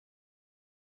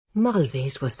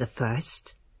Mulvey's was the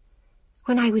first,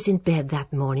 when I was in bed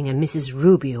that morning and Mrs.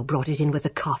 Rubio brought it in with the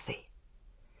coffee.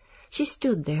 She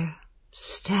stood there,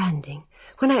 standing,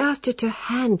 when I asked her to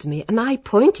hand me, and I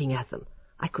pointing at them.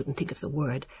 I couldn't think of the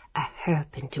word, a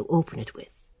hairpin to open it with.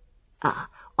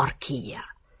 Orchilla.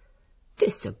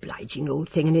 This obliging old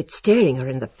thing, and it staring her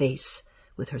in the face,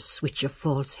 with her switch of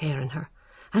false hair in her,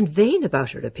 and vain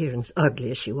about her appearance,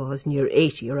 ugly as she was, near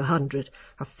 80 or 100,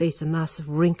 her face a mass of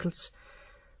wrinkles,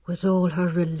 with all her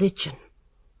religion,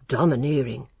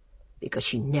 domineering, because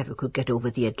she never could get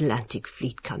over the Atlantic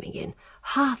fleet coming in,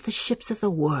 half the ships of the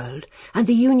world, and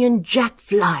the Union Jack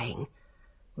flying,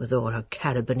 with all her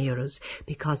carabineros,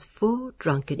 because 4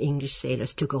 drunken English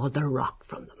sailors took all the rock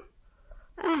from them,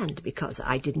 and because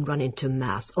I didn't run into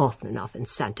Mass often enough in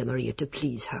Santa Maria to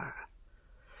please her,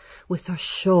 with her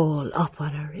shawl up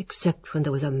on her, except when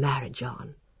there was a marriage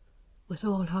on, with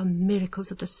all her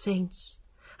miracles of the saints,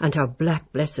 and her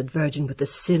black blessed Virgin with the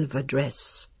silver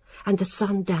dress, and the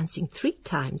sun dancing 3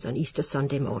 times on Easter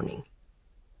Sunday morning.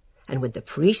 And when the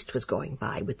priest was going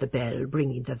by with the bell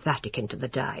bringing the Vatican to the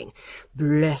dying,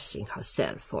 blessing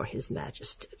herself for his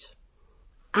majesty.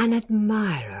 An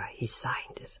admirer, he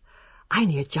signed it. I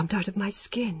near jumped out of my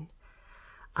skin.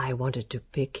 I wanted to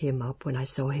pick him up when I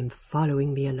saw him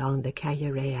following me along the Calle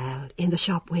Real in the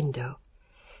shop window.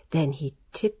 Then he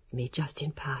tipped me just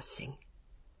in passing.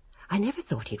 I never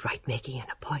thought he'd write making an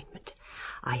appointment.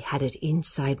 I had it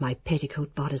inside my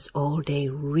petticoat bodice all day,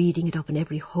 reading it up in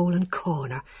every hole and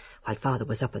corner, while Father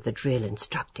was up at the drill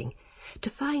instructing, to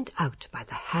find out by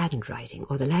the handwriting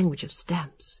or the language of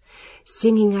stamps,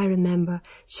 singing, I remember,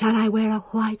 "Shall I wear a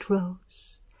white rose?"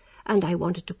 And I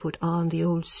wanted to put on the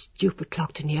old stupid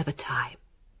clock to near the time.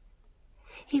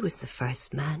 He was the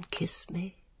first man kissed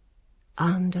me,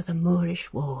 under the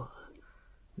Moorish wall,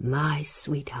 my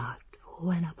sweetheart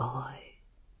when a boy.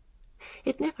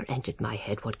 It never entered my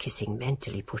head what kissing meant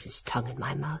till he put his tongue in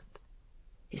my mouth.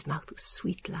 His mouth was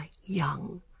sweet like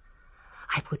young.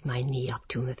 I put my knee up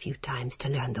to him a few times to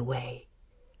learn the way.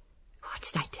 What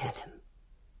did I tell him?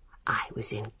 I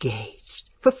was engaged,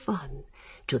 for fun,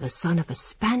 to the son of a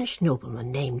Spanish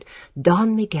nobleman named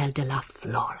Don Miguel de la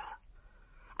Flora,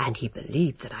 and he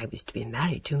believed that I was to be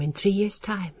married to him in 3 years'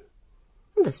 time.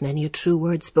 There's many a true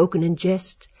word spoken in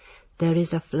jest. There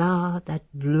is a flower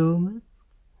that bloometh.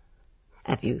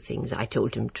 A few things I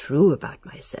told him true about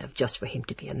myself, just for him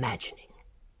to be imagining.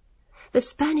 The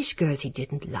Spanish girls he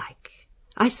didn't like.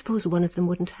 I suppose one of them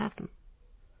wouldn't have him.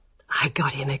 I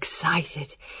got him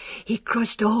excited. He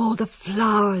crushed all the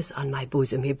flowers on my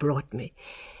bosom he brought me.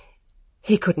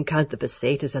 He couldn't count the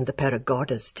pesetas and the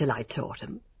perigordas till I taught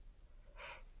him.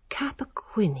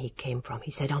 Capaquin he came from,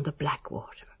 he said, on the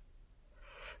Blackwater.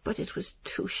 But it was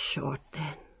too short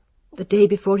then. The day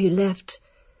before he left,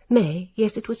 May,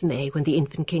 yes, it was May, when the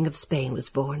infant king of Spain was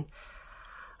born.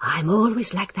 I'm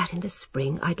always like that in the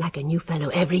spring. I'd like a new fellow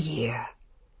every year.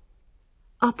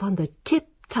 Up on the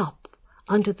tip-top,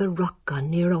 under the rock gun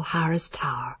near O'Hara's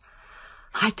Tower,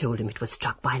 I told him it was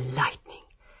struck by lightning,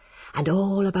 and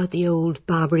all about the old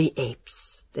Barbary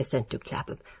apes they sent to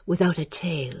Clapham, without a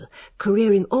tail,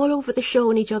 careering all over the show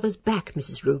on each other's back,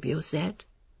 Mrs. Rubio said.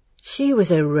 She was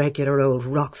a regular old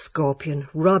rock scorpion,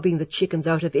 robbing the chickens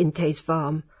out of Intay's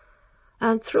farm,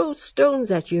 and throw stones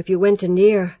at you if you went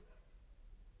near.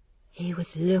 He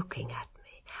was looking at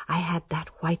me. I had that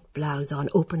white blouse on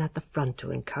open at the front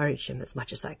to encourage him as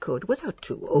much as I could, without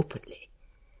too openly.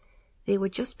 They were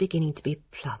just beginning to be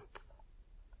plump.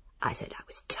 I said I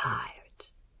was tired.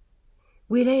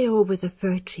 We lay over the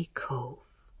Fir Tree Cove,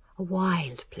 a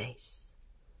wild place.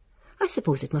 I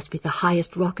suppose it must be the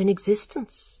highest rock in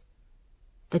existence.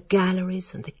 The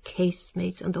galleries and the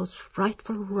casemates and those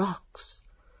frightful rocks,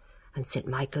 and St.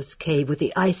 Michael's Cave with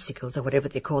the icicles or whatever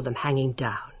they call them hanging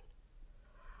down,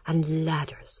 and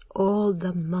ladders, all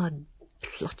the mud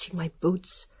clutching my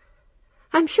boots.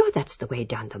 I'm sure that's the way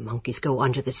down the monkeys go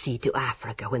under the sea to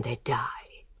Africa when they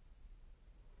die.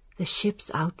 The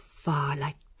ships out far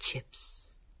like chips.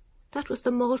 That was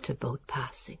the Malta boat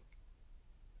passing.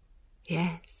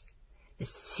 Yes, the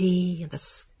sea and the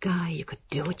sky, you could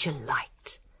do what you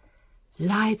liked.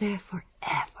 Lie there forever.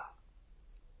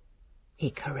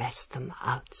 He caressed them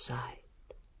outside.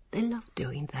 They love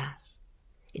doing that.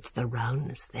 It's the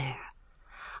roundness there.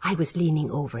 I was leaning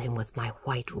over him with my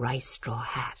white rice straw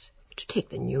hat to take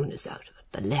the newness out of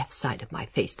it, the left side of my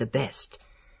face the best.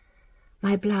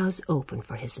 My blouse open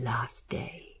for his last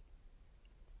day.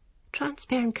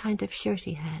 Transparent kind of shirt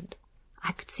he had.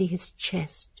 I could see his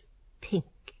chest, pink.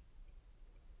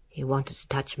 He wanted to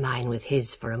touch mine with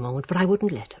his for a moment, but I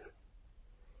wouldn't let him.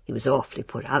 He was awfully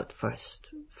put out first,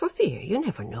 For fear, you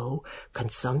never know,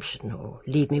 consumption or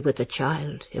leave me with the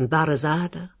child,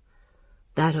 embarazada.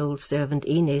 That old servant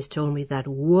Inez told me that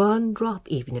one drop,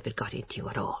 even if it got into you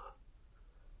at all.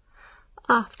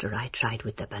 After I tried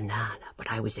with the banana,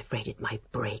 but I was afraid it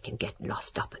might break and get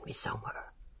lost up in me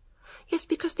somewhere. Yes,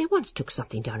 because they once took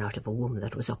something down out of a woman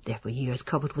that was up there for years,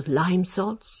 covered with lime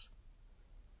salts.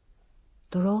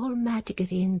 They're all mad to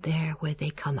get in there where they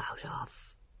come out of.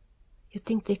 You'd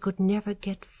think they could never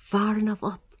get far enough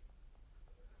up.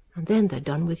 And then they're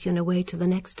done with you and away till the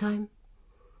next time.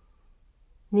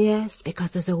 Yes,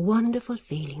 because there's a wonderful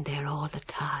feeling there all the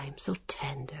time, so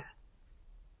tender.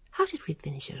 How did we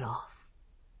finish it off?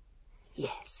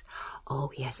 Yes,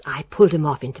 oh yes, I pulled him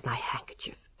off into my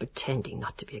handkerchief, pretending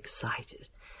not to be excited.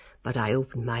 But I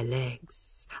opened my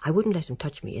legs. I wouldn't let him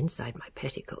touch me inside my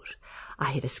petticoat.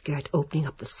 I had a skirt opening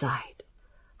up the side.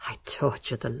 I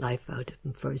tortured the life out of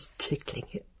him, first tickling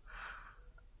him.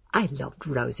 I loved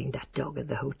rousing that dog in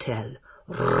the hotel.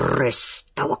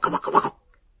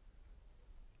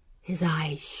 His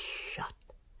eyes shut,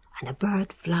 and a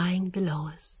bird flying below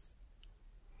us.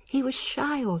 He was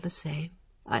shy all the same.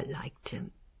 I liked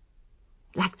him.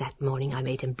 Like that morning I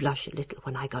made him blush a little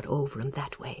when I got over him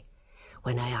that way.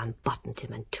 When I unbuttoned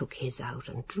him and took his out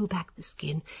and drew back the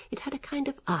skin, it had a kind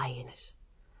of eye in it.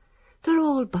 They're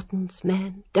all buttons,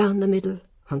 men, down the middle,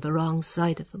 on the wrong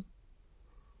side of them.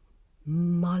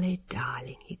 Molly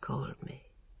darling, he called me.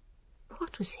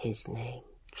 What was his name?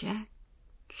 Jack?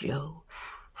 Joe?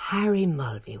 Harry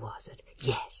Mulvey, was it?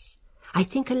 Yes, I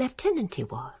think a lieutenant he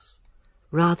was.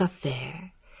 Rather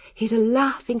fair. He'd a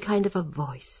laughing kind of a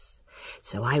voice.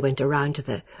 So I went around to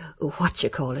the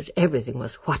what-you-call-it. Everything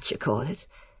was what-you-call-it.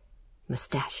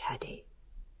 Moustache had he.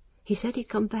 He said he'd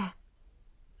come back.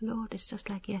 Lord, it's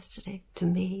just like yesterday, to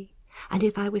me. And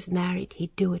if I was married,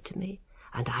 he'd do it to me.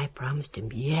 And I promised him,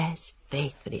 yes,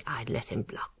 faithfully, I'd let him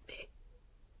block me.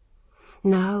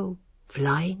 Now,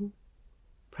 flying.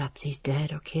 Perhaps he's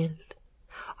dead or killed.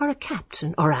 Or a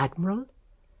captain or admiral.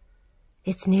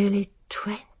 It's nearly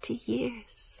 20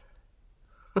 years.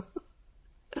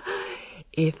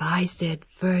 If I said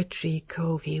Fir Tree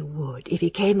Cove, he would. If he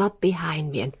came up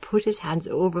behind me and put his hands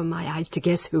over my eyes to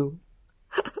guess who.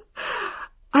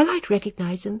 I might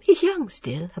recognize him. He's young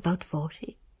still, about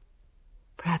 40.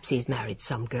 Perhaps he's married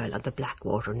some girl on the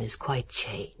Blackwater and is quite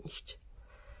changed.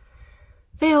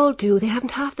 They all do. They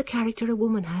haven't half the character a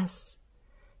woman has.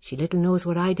 She little knows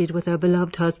what I did with her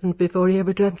beloved husband before he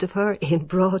ever dreamt of her, in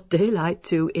broad daylight,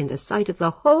 too, in the sight of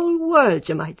the whole world,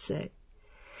 you might say.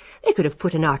 They could have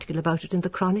put an article about it in the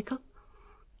Chronicle.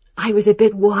 I was a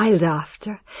bit wild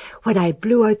after, when I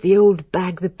blew out the old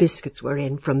bag the biscuits were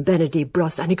in from Benedict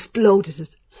Bruss and exploded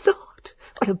it. Lord,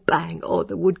 what a bang! All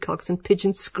the woodcocks and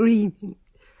pigeons screaming.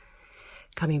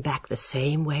 Coming back the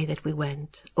same way that we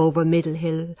went, over Middle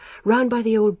Hill, round by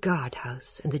the old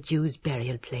guardhouse and the Jews'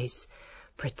 burial place,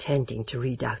 pretending to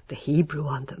read out the Hebrew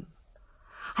on them.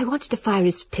 I wanted to fire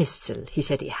his pistol. He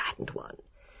said he hadn't one.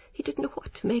 He didn't know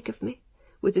what to make of me,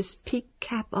 with his peak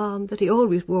cap on that he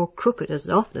always wore crooked as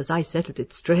often as I settled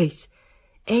it straight.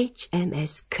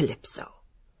 HMS Calypso.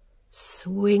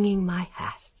 Swinging my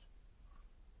hat.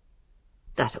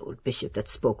 That old bishop that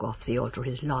spoke off the altar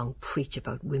his long preach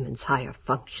about women's higher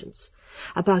functions,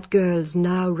 about girls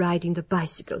now riding the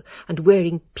bicycle and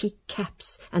wearing peak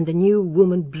caps and the new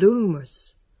woman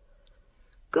bloomers.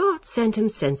 God sent him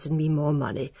sense and me more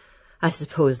money. I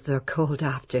suppose they're called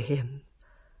after him.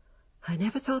 I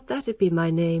never thought that'd be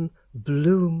my name,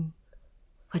 Bloom,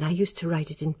 when I used to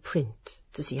write it in print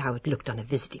to see how it looked on a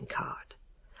visiting card,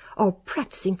 or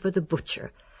practising for the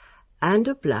butcher, and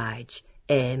oblige,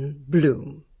 M.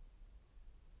 Bloom.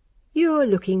 You're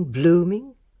looking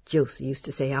blooming, Josie used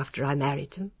to say after I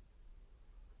married him.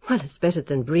 Well, it's better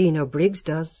than Breen or Briggs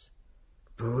does.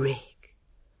 Brig.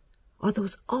 Or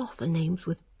those awful names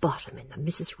with bottom in them,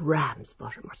 Mrs.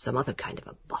 Ramsbottom or some other kind of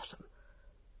a bottom.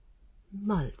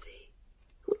 Mulvey.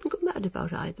 Wouldn't go mad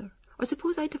about either. Or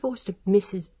suppose I divorced a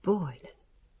Mrs. Boylan.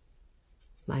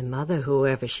 My mother,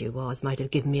 whoever she was, might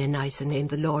have given me a nicer name,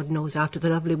 the Lord knows, after the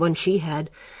lovely one she had,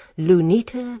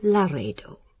 Lunita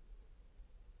Laredo.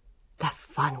 The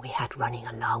fun we had running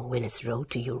along Willis Road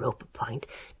to Europa Point,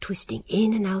 twisting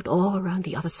in and out all round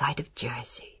the other side of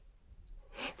Jersey.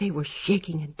 They were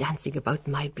shaking and dancing about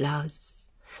my blouse,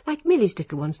 like Milly's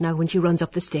little ones now when she runs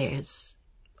up the stairs.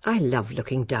 I love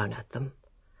looking down at them.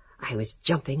 I was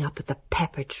jumping up at the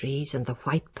pepper trees and the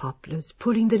white poplars,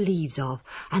 pulling the leaves off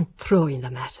and throwing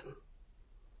them at him.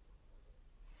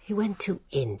 He went to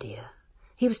India.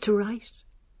 He was to write.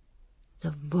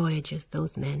 The voyages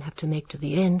those men have to make to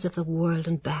the ends of the world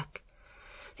and back.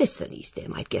 It's the least they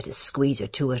might get a squeeze or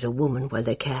two at a woman while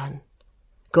they can.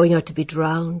 going out to be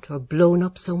drowned or blown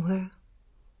up somewhere.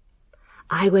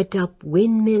 I went up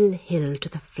Windmill Hill to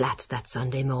the flats that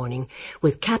Sunday morning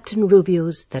with Captain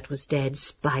Rubio's that was dead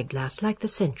spyglass like the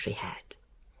sentry had.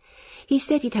 He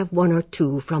said he'd have 1 or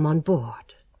 2 from on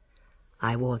board.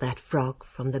 I wore that frock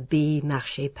from the B.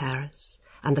 Marché Paris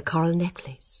and the coral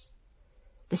necklace.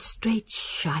 The straits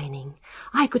shining.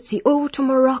 I could see over to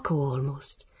Morocco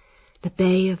almost. The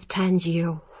Bay of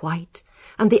Tangier white,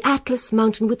 and the Atlas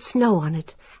mountain with snow on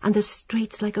it, and the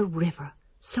straits like a river,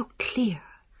 so clear.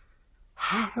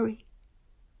 Harry.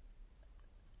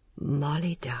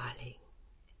 Molly, darling,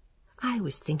 I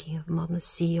was thinking of Mum the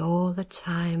sea all the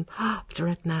time after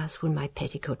at Mass when my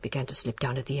petticoat began to slip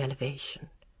down at the elevation.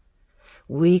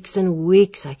 Weeks and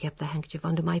weeks I kept the handkerchief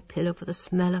under my pillow for the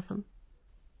smell of him.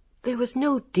 There was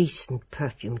no decent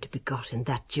perfume to be got in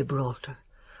that Gibraltar,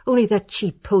 only that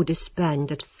cheap peau d'Espagne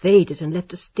that faded and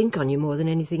left a stink on you more than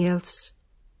anything else.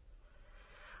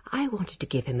 I wanted to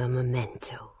give him a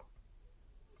memento.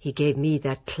 He gave me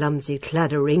that clumsy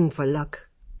cladder ring for luck,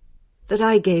 that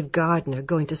I gave Gardner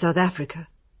going to South Africa,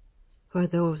 where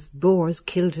those Boers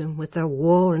killed him with their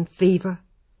war and fever.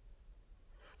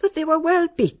 But they were well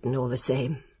beaten all the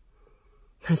same,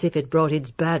 as if it brought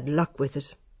its bad luck with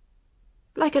it,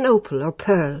 like an opal or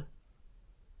pearl.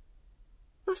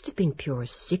 Must have been pure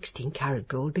 16-carat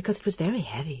gold, because it was very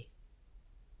heavy.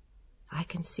 I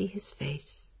can see his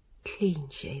face,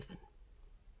 clean-shaven.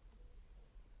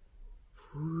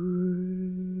 Free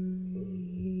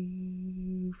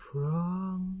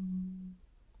from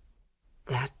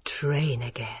that train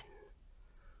again,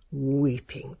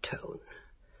 weeping tone.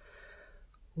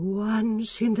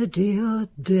 Once in the dear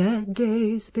dead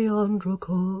days beyond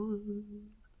recall.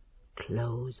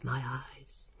 Close my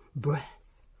eyes,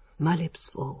 breath, my lips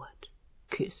forward,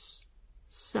 kiss,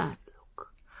 sad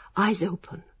look, eyes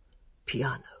open,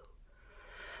 piano.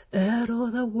 Ere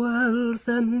o'er the world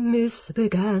the mist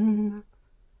began.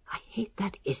 I hate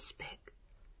that ispeg.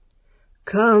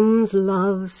 Comes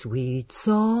love's sweet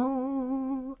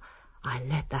song. I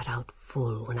let that out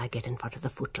full when I get in front of the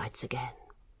footlights again.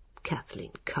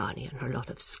 Kathleen Carney and her lot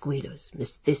of squealers,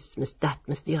 Miss this, Miss that,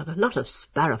 Miss the other, lot of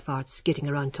sparrowfarts skidding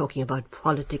around talking about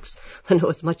politics they know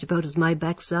as much about as my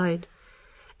backside.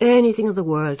 Anything in the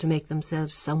world to make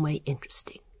themselves some way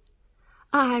interesting.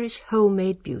 Irish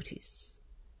homemade beauties.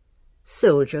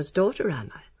 Soldier's daughter,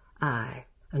 am I? Aye,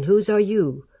 and whose are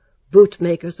you?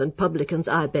 Bootmakers and publicans,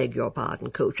 I beg your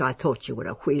pardon, coach, I thought you were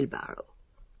a wheelbarrow.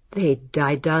 They'd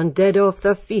die down dead off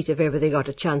their feet if ever they got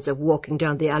a chance of walking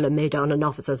down the Alameda on an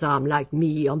officer's arm like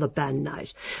me on the band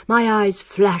night. My eyes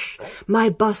flash, my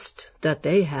bust, that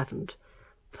they haven't.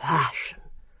 Passion.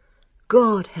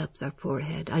 God help their poor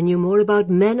head. I knew more about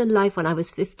men and life when I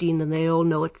was 15 than they all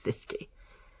know at 50.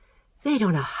 They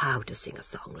don't know how to sing a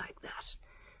song like that.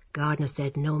 Gardner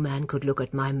said no man could look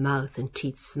at my mouth and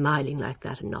teeth smiling like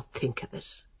that and not think of it.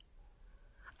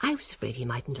 I was afraid he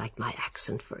mightn't like my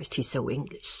accent first, he's so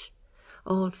English.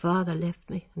 Old father left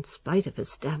me, in spite of his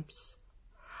stamps.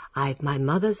 I've my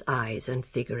mother's eyes and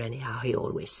figure anyhow, he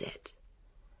always said.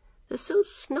 They're so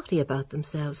snotty about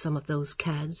themselves, some of those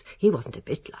cads. He wasn't a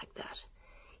bit like that.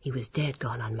 He was dead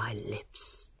gone on my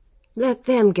lips. Let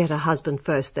them get a husband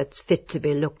first that's fit to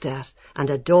be looked at, and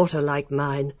a daughter like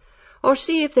mine, or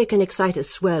see if they can excite a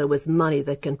swell with money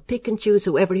that can pick and choose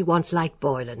whoever he wants like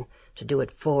Boylan, to do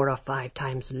it 4 or 5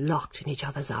 times locked in each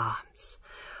other's arms.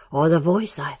 Or the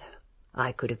voice either.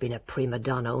 I could have been a prima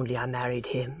donna, only I married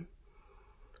him.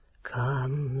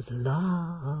 Comes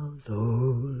love's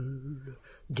old,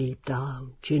 deep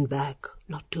down, chin back,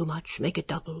 not too much, make it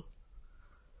double.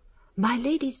 My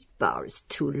lady's bower is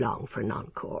too long for an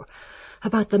encore,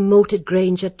 about the moated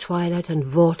grange at twilight and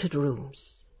vaulted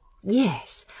rooms.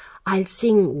 Yes, I'll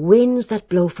sing Winds That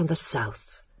Blow from the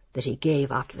South, that he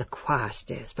gave after the choir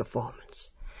stairs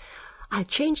performance. I'll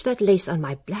change that lace on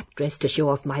my black dress to show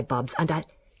off my bobs, and I'll...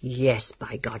 Yes,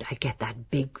 by God, I'll get that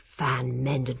big fan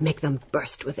mended, make them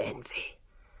burst with envy.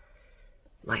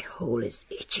 My hole is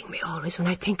itching me always when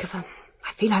I think of him.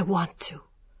 I feel I want to.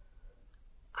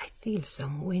 I feel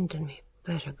some wind in me.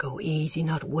 Better go easy,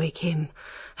 not wake him.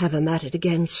 Have him at it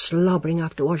again, slobbering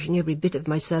after washing every bit of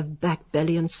myself, back,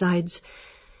 belly and sides.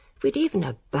 If we'd even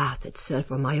a bath itself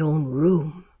or my own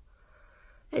room.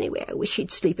 Anyway, I wish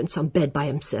he'd sleep in some bed by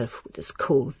himself, with his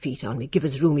cold feet on me, give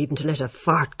his room even to let a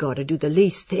fart go to do the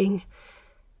least thing.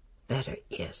 Better,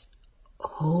 yes,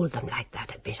 hold them like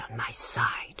that a bit on my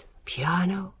side.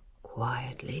 Piano,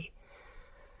 quietly.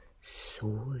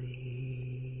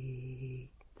 Sweet.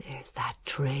 There's that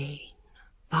train,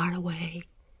 far away,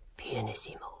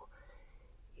 pianissimo.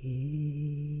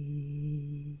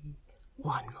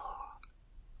 One more.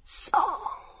 Song.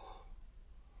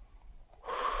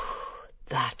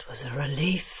 That was a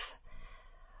relief.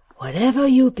 Whatever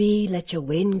you be, let your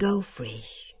wind go free.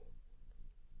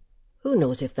 Who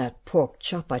knows if that pork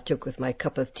chop I took with my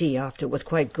cup of tea after was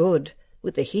quite good,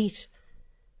 with the heat.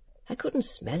 I couldn't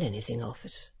smell anything of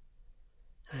it.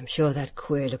 I'm sure that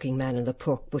queer-looking man in the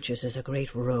pork butcher's is a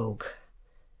great rogue.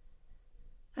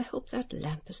 I hope that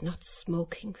lamp is not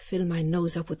smoking, fill my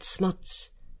nose up with smuts.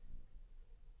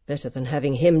 Better than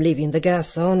having him leaving the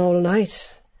gas on all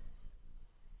night.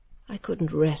 I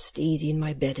couldn't rest easy in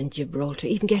my bed in Gibraltar,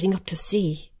 even getting up to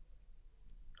sea.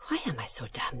 Why am I so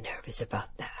damn nervous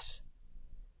about that?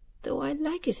 Though I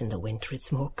like it in the winter,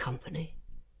 it's more company.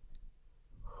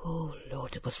 Oh,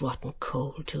 Lord, it was rotten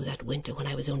cold, too, that winter when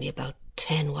I was only about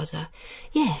 10, was I?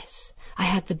 Yes, I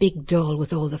had the big doll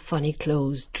with all the funny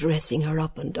clothes, dressing her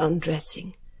up and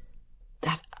undressing.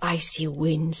 That icy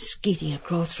wind skeeting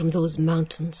across from those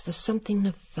mountains, the something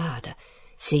Nevada,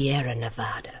 Sierra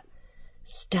Nevada.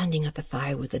 Standing at the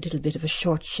fire with a little bit of a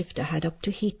short shift I had up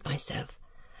to heat myself.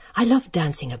 I loved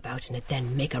dancing about in it,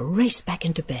 then make a race back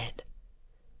into bed.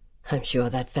 I'm sure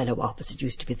that fellow opposite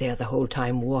used to be there the whole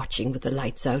time watching with the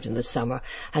lights out in the summer,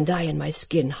 and I in my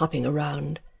skin hopping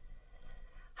around.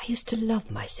 I used to love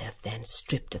myself then,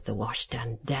 stripped at the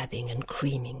washstand, dabbing and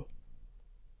creaming.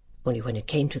 Only when it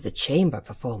came to the chamber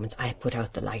performance, I put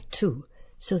out the light too,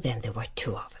 so then there were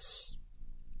two of us.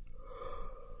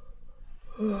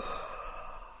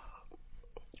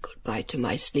 Goodbye to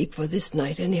my sleep for this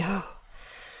night, anyhow.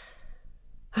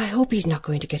 I hope he's not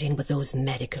going to get in with those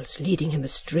medicals, leading him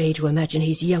astray to imagine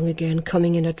he's young again,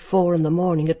 coming in at 4 in the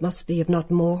morning, it must be, if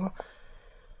not more.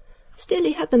 Still,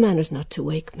 he had the manners not to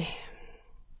wake me.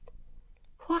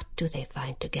 What do they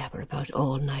find to gabber about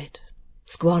all night,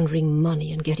 squandering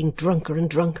money and getting drunker and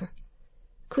drunker?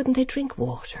 Couldn't they drink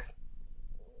water?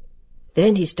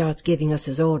 Then he starts giving us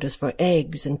his orders for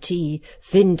eggs and tea,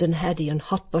 finned and haddy and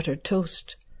hot buttered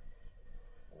toast.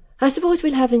 I suppose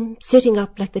we'll have him sitting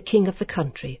up like the king of the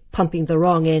country, pumping the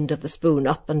wrong end of the spoon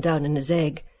up and down in his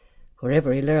egg,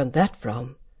 wherever he learned that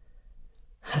from.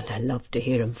 And I love to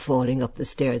hear him falling up the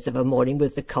stairs of a morning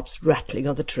with the cups rattling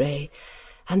on the tray,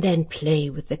 and then play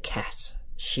with the cat.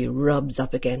 She rubs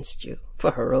up against you,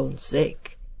 for her own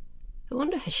sake. I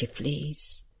wonder how she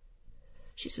flees.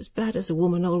 She's as bad as a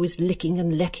woman, always licking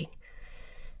and lecking.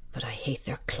 But I hate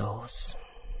their claws.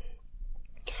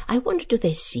 I wonder, do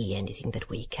they see anything that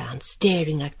we can't,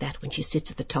 staring like that when she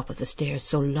sits at the top of the stairs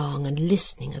so long and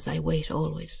listening as I wait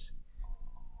always.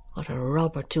 What a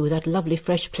robber, too, that lovely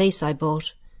fresh place I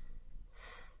bought.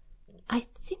 I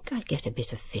think I'll get a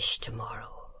bit of fish tomorrow.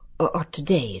 Or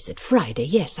today, is it? Friday?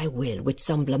 Yes, I will, with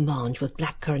some blancmange with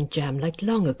blackcurrant jam like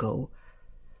long ago.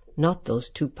 Not those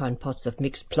 2-pound pots of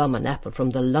mixed plum and apple from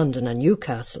the London and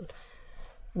Newcastle.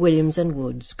 Williams and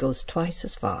Woods goes twice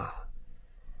as far.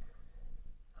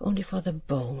 Only for the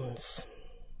bones.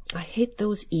 I hate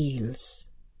those eels.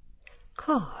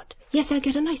 Cod. Yes, I'll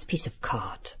get a nice piece of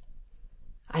cod.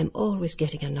 I'm always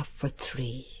getting enough for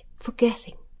 3,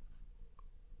 forgetting.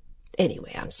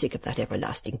 Anyway, I'm sick of that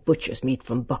everlasting butcher's meat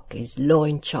from Buckley's,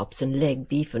 loin chops and leg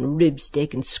beef and rib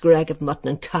steak and scrag of mutton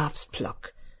and calf's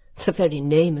pluck. The very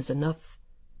name is enough.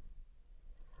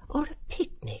 Or a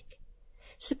picnic.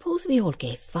 Suppose we all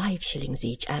gave 5 shillings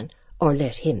each or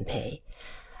let him pay,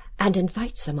 and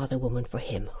invite some other woman for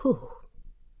him. Who?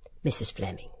 Mrs.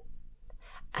 Fleming.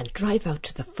 And drive out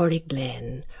to the Furry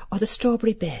Glen or the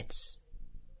Strawberry Beds.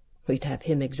 We'd have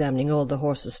him examining all the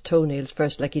horses' toenails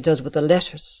first like he does with the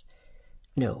letters.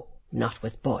 No, not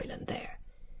with Boylan there.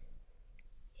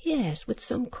 Yes, with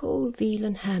some cold veal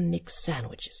and ham mixed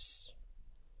sandwiches.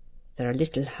 There are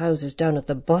little houses down at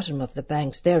the bottom of the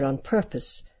banks there on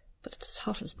purpose, but it's as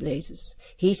hot as blazes,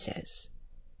 he says.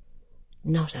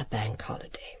 Not a bank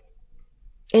holiday.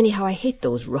 Anyhow, I hate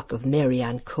those ruck of Mary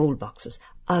Ann coal boxes.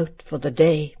 Out for the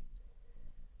day.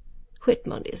 Whit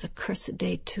Monday is a cursed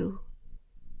day, too.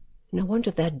 No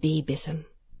wonder that bee bit him.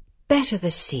 Better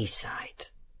the seaside.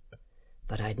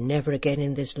 But I'd never again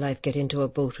in this life get into a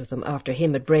boat with him after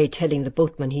him at Bray telling the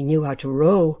boatman he knew how to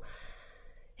row.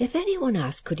 If anyone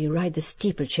asked could he ride the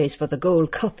steeplechase for the Gold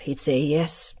Cup, he'd say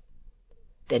yes.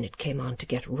 Then it came on to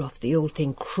get rough, the old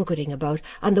thing crooketing about,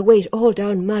 and the weight all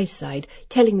down my side,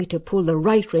 telling me to pull the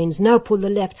right reins, now pull the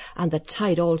left, and the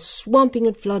tide all swamping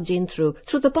in floods in through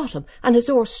the bottom, and his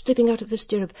oar slipping out of the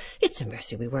stirrup. It's a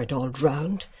mercy we weren't all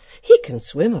drowned. He can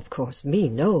swim, of course, me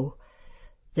no.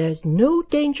 There's no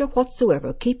danger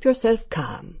whatsoever, keep yourself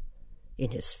calm.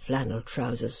 In his flannel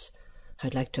trousers.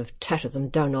 I'd like to have tattered them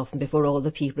down off him before all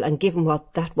the people, and give him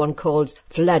what that one calls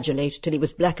flagellate till he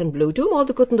was black and blue. Do him all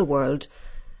the good in the world.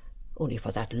 Only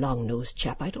for that long-nosed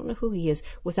chap, I don't know who he is,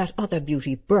 with that other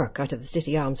beauty, Burke, out of the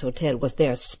City Arms Hotel, was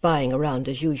there spying around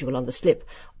as usual on the slip,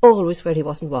 always where he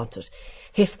wasn't wanted.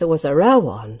 If there was a row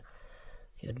on,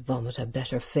 you'd vomit a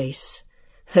better face.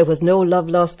 There was no love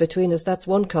lost between us, that's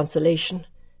one consolation.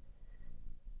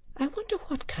 I wonder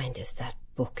what kind is that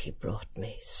book he brought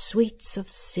me, Sweets of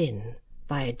Sin,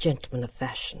 by a gentleman of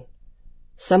fashion.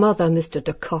 Some other Mr.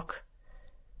 de Kock.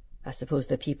 I suppose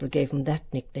the people gave him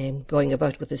that nickname, going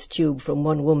about with his tube from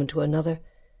one woman to another.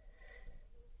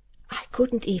 I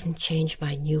couldn't even change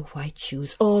my new white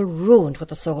shoes, all ruined with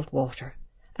the salt water,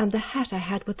 and the hat I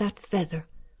had with that feather,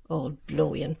 all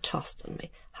blowy and tossed on me.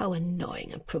 How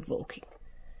annoying and provoking.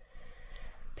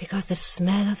 Because the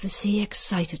smell of the sea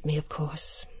excited me, of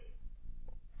course.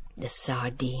 The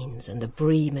sardines and the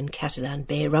bream in Catalan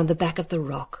Bay round the back of the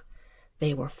rock,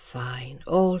 they were fine,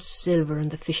 all silver in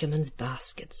the fishermen's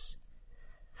baskets.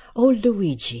 Old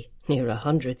Luigi, near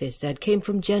 100, they said, came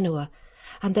from Genoa,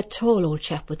 and the tall old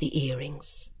chap with the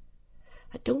earrings.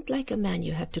 I don't like a man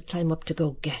you have to climb up to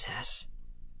go get at.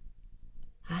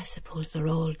 I suppose they're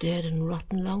all dead and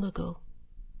rotten long ago.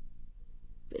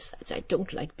 Besides, I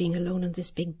don't like being alone in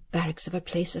this big barracks of a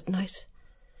place at night.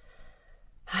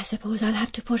 I suppose I'll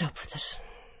have to put up with it.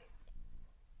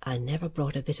 I never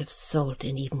brought a bit of salt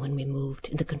in even when we moved,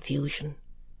 in the confusion.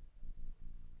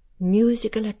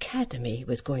 Musical Academy he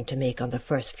was going to make on the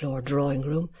first-floor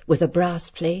drawing-room, with a brass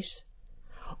plate.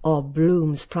 Or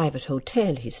Bloom's private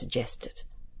hotel, he suggested.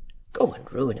 Go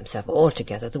and ruin himself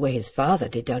altogether the way his father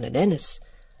did down in Ennis.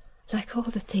 Like all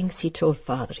the things he told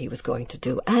father he was going to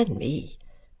do, and me.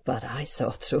 But I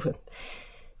saw through him,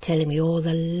 telling me all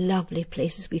the lovely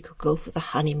places we could go for the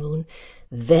honeymoon,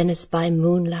 Venice by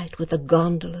moonlight with the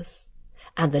gondolas,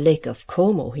 and the Lake of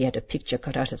Como he had a picture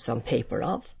cut out of some paper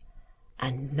of,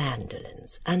 and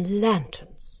mandolins and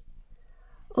lanterns.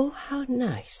 Oh, how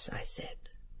nice, I said.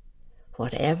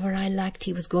 Whatever I liked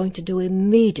he was going to do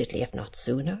immediately, if not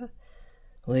sooner.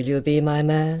 Will you be my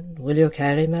man? Will you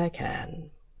carry my can?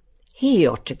 He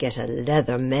ought to get a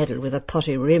leather medal with a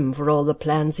putty rim for all the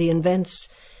plans he invents.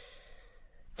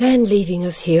 Then leaving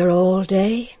us here all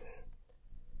day.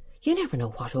 You never know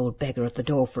what old beggar at the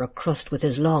door for a crust with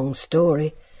his long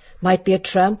story. Might be a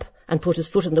tramp and put his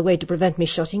foot in the way to prevent me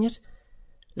shutting it.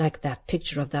 Like that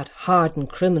picture of that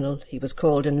hardened criminal he was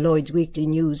called in Lloyd's Weekly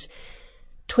News.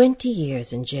 20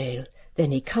 years in jail,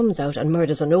 then he comes out and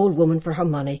murders an old woman for her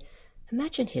money.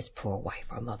 Imagine his poor wife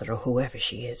or mother or whoever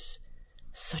she is.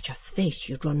 Such a face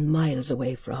you'd run miles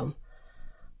away from.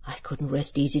 I couldn't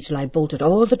rest easy till I bolted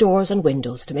all the doors and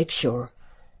windows to make sure.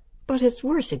 But it's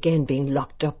worse again being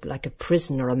locked up like a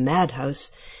prison or a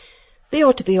madhouse. They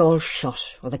ought to be all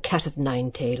shot, or the cat of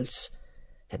nine tails.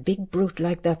 A big brute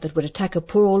like that would attack a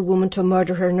poor old woman to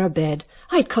murder her in her bed,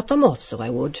 I'd cut them off, so I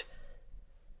would.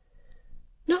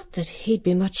 Not that he'd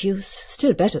be much use,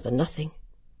 still better than nothing.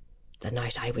 The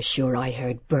night I was sure I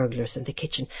heard burglars in the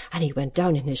kitchen, and he went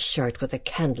down in his shirt with a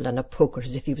candle and a poker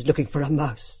as if he was looking for a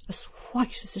mouse, as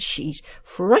white as a sheet,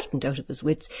 frightened out of his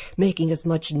wits, making as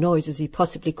much noise as he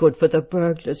possibly could for the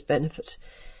burglars' benefit.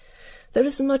 There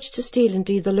isn't much to steal,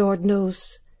 indeed, the Lord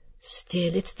knows.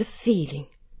 Still, it's the feeling,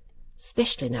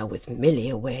 especially now with Milly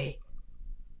away.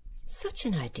 Such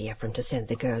an idea for him to send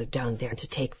the girl down there to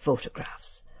take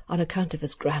photographs, on account of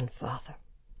his grandfather,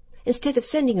 instead of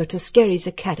sending her to Skerry's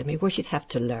Academy, where she'd have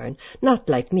to learn, not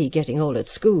like me getting all at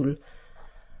school.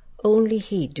 Only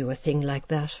he'd do a thing like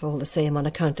that, all the same, on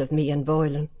account of me and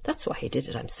Boylan. That's why he did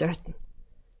it, I'm certain.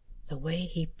 The way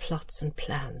he plots and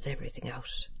plans everything out.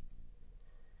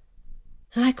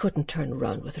 I couldn't turn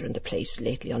round with her in the place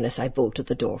lately unless I bolted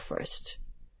the door first.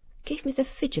 Gave me the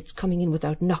fidgets coming in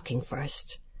without knocking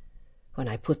first. When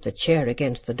I put the chair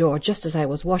against the door, just as I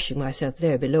was washing myself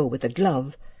there below with a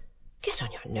glove, get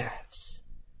on your nerves.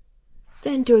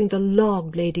 Then doing the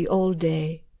log lady all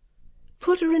day.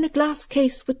 Put her in a glass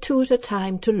case with two at a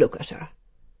time to look at her.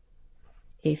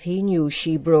 If he knew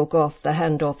she broke off the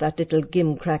hand off that little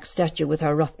gimcrack statue with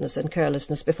her roughness and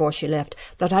carelessness before she left,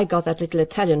 that I got that little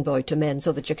Italian boy to mend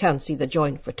so that you can't see the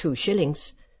joint for 2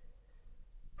 shillings.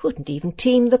 Wouldn't even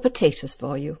team the potatoes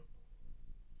for you.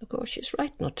 Of course, she's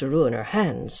right not to ruin her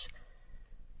hands.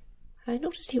 I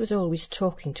noticed he was always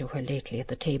talking to her lately at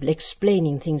the table,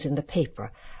 explaining things in the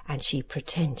paper, and she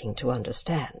pretending to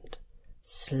understand.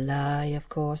 Sly, of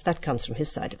course, that comes from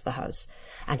his side of the house,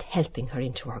 and helping her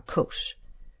into her coat.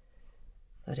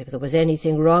 But if there was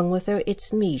anything wrong with her,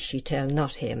 it's me she'd tell,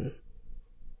 not him.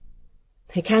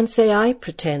 He can't say I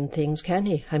pretend things, can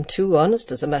he? I'm too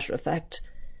honest, as a matter of fact.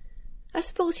 I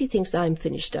suppose he thinks I'm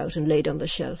finished out and laid on the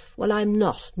shelf. Well, I'm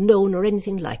not, no, nor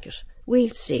anything like it. We'll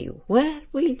see. Well,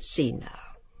 we'll see now.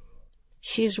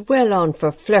 She's well on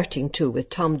for flirting too with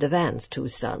Tom Devan's 2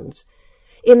 sons,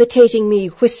 imitating me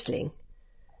whistling,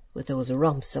 with those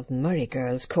rumps of Murray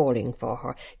girls calling for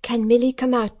her. Can Milly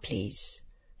come out, please?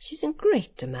 She's in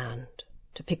great demand,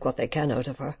 to pick what they can out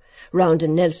of her, round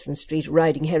in Nelson Street,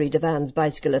 riding Harry Devan's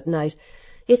bicycle at night.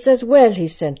 It's as well he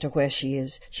sent her where she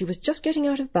is. She was just getting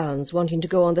out of bounds, wanting to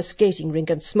go on the skating rink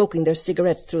and smoking their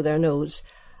cigarettes through their nose.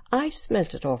 I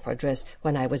smelt it off her dress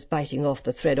when I was biting off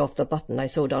the thread off the button I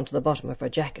sewed onto the bottom of her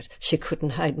jacket. She couldn't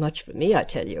hide much from me, I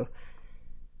tell you.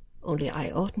 Only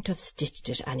I oughtn't to have stitched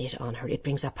it and it on her. It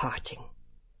brings a parting.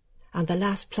 And the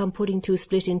last plum pudding too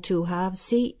split in 2 halves,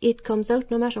 see, it comes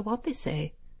out no matter what they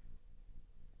say.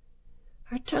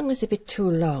 Her tongue is a bit too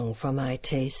long for my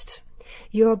taste.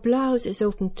 Your blouse is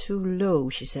open too low,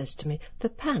 she says to me, the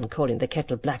pan calling the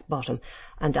kettle black bottom,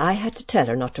 and I had to tell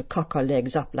her not to cock her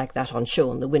legs up like that on show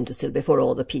on the windowsill before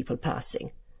all the people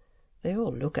passing. They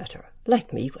all look at her,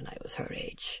 like me when I was her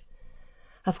age.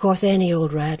 Of course any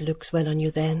old rag looks well on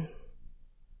you then.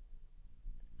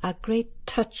 A great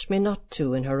touch me not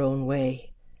to in her own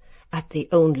way. At the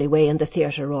only way in the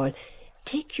Theatre Royal.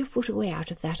 Take your foot away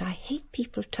out of that. I hate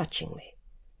people touching me.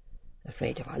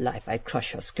 Afraid of her life I'd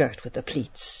crush her skirt with the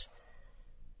pleats.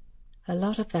 A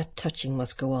lot of that touching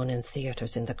must go on in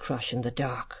theatres in the crush in the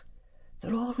dark.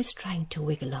 They're always trying to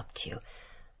wiggle up to you.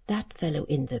 That fellow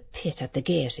in the pit at the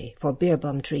Gaiety for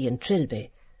Beerbum Tree in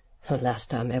Trilby. The last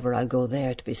time ever I'll go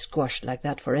there to be squashed like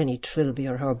that for any Trilby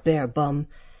or her bare bum.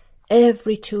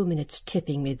 Every 2 minutes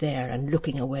tipping me there and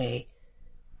looking away.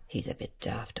 He's a bit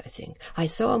daft, I think. I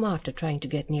saw him after trying to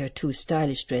get near 2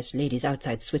 stylish-dressed ladies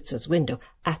outside Switzer's window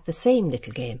at the same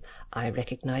little game. I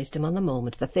recognized him on the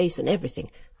moment, the face and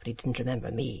everything, but he didn't remember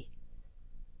me.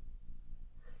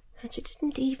 And she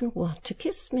didn't even want to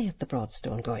kiss me at the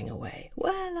Broadstone going away.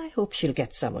 Well, I hope she'll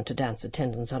get someone to dance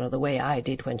attendance on her the way I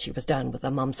did when she was down with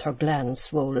the mumps, her glands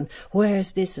swollen.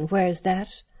 Where's this and where's that?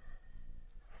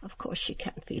 Of course she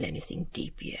can't feel anything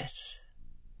deep yet.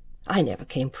 I never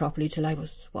came properly till I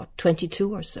was,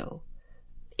 22 or so.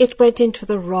 It went into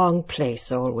the wrong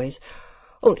place always.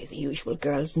 Only the usual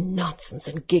girl's nonsense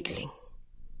and giggling.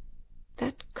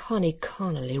 That Connie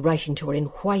Connolly writing to her in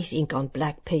white ink on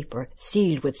black paper,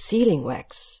 sealed with sealing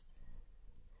wax.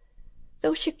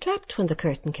 Though she clapped when the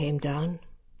curtain came down,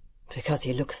 because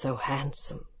he looked so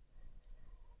handsome.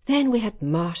 Then we had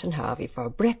Martin Harvey for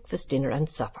breakfast, dinner and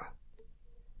supper.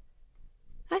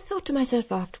 I thought to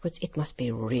myself afterwards, it must be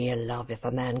real love if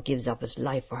a man gives up his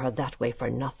life for her that way for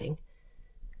nothing.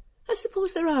 I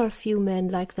suppose there are a few men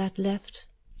like that left.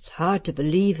 It's hard to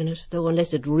believe in it, though,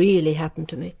 unless it really happened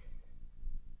to me.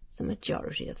 The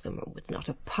majority of them are with not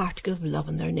a particle of love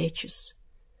in their natures.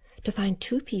 To find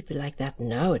 2 people like that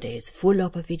nowadays, full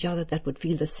up of each other, that would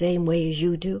feel the same way as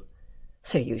you do,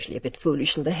 they're usually a bit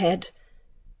foolish in the head.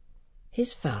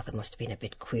 His father must have been a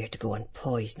bit queer to go and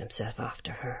poison himself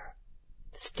after her.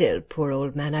 Still, poor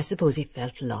old man, I suppose he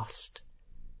felt lost.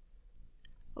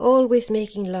 Always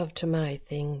making love to my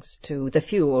things, too, the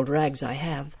few old rags I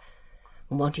have,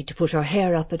 and wanting to put her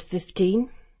hair up at 15.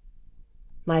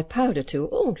 My powder, too,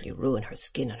 only ruin her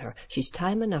skin and her. She's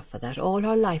time enough for that all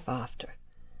her life after.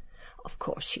 Of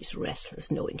course she's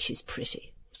restless, knowing she's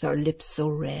pretty, with her lips so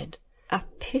red. A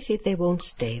pity they won't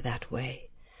stay that way.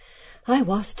 I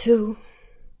was, too.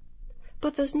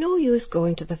 But there's no use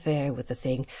going to the fair with the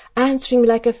thing, answering me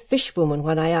like a fishwoman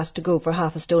when I asked to go for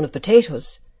half a stone of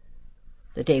potatoes.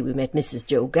 The day we met Mrs.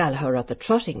 Joe Gallagher at the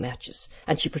trotting matches,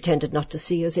 and she pretended not to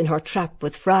see us in her trap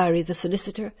with Friary the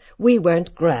solicitor, we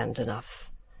weren't grand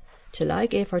enough. Till I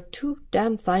gave her 2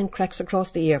 damn fine cracks across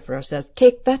the ear for herself.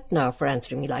 Take that now for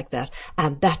answering me like that,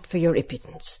 and that for your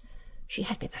impudence. She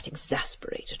had me that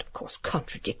exasperated, of course,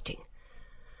 contradicting.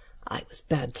 I was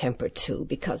bad-tempered too,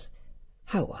 because...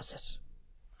 How was it?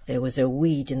 There was a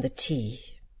weed in the tea.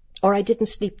 Or I didn't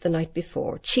sleep the night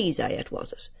before. Cheese I ate,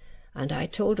 was it? And I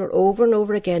told her over and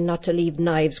over again not to leave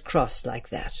knives crossed like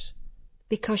that.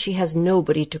 Because she has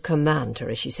nobody to command her,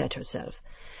 as she said herself.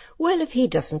 Well, if he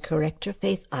doesn't correct her,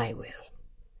 faith, I will.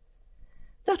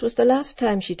 That was the last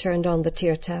time she turned on the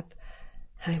tear tap.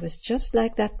 I was just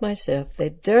like that myself. They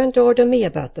daren't order me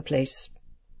about the place.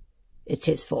 It's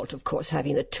his fault, of course,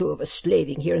 having the 2 of us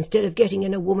slaving here instead of getting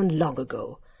in a woman long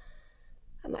ago.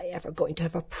 Am I ever going to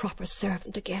have a proper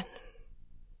servant again?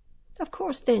 Of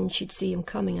course, then she'd see him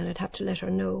coming and I'd have to let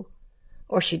her know.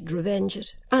 Or she'd revenge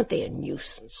it. Aren't they a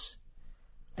nuisance?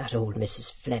 That old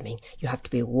Mrs. Fleming, you have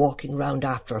to be walking round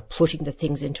after her, putting the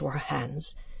things into her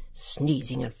hands,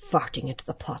 sneezing and farting into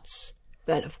the pots.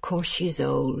 Well, of course she's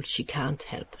old, she can't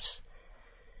help it.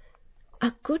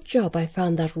 A good job I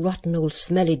found that rotten old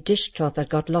smelly dishcloth that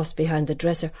got lost behind the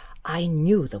dresser. I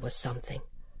knew there was something.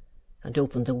 and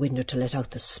opened the window to let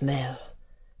out the smell,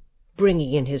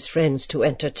 bringing in his friends to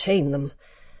entertain them,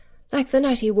 like the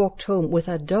night he walked home with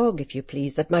a dog, if you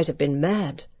please, that might have been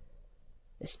mad.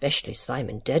 Especially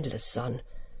Simon Dedalus' son,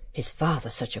 his father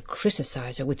such a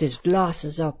criticizer, with his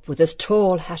glasses up, with his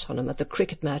tall hat on him at the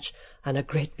cricket match, and a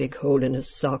great big hole in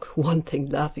his sock, one thing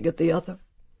laughing at the other.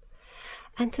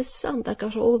 And his son that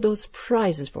got all those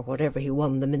prizes for whatever he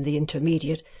won them in the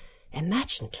intermediate.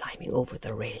 Imagine climbing over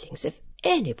the railings, if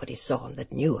anybody saw him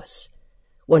that knew us.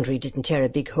 Wonder he didn't tear a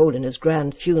big hole in his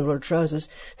grand funeral trousers,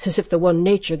 as if the one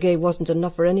nature gave wasn't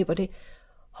enough for anybody.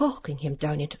 Hawking him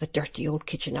down into the dirty old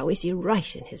kitchen, now is he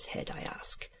right in his head, I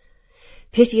ask?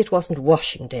 Pity it wasn't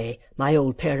washing day. My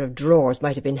old pair of drawers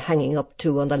might have been hanging up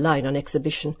too on the line on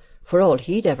exhibition, for all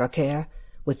he'd ever care,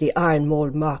 with the iron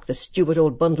mould mark the stupid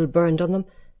old bundle burned on them.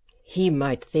 He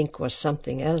might think was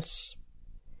something else.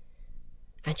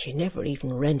 And she never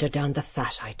even rendered down the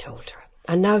fat, I told her.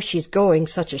 And now she's going,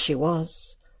 such as she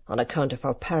was, on account of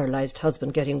her paralysed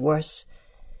husband getting worse.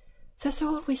 There's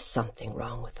always something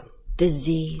wrong with them.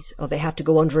 Disease, or they have to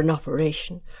go under an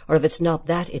operation, or if it's not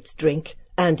that, it's drink,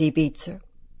 and he beats her.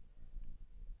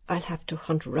 I'll have to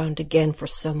hunt round again for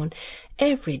someone.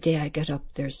 Every day I get up,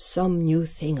 there's some new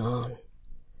thing on.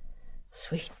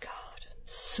 Sweet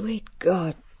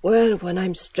God. Well, when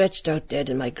I'm stretched out dead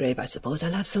in my grave, I suppose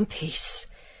I'll have some peace.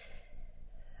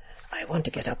 I want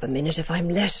to get up a minute if I'm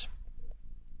let.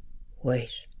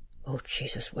 Wait. Oh,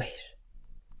 Jesus, wait.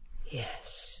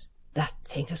 Yes, that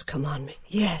thing has come on me.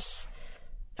 Yes.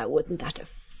 Now, wouldn't that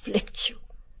afflict you?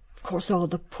 Of course, all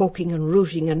the poking and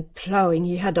rooting and ploughing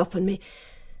he had up in me.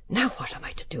 Now what am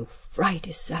I to do?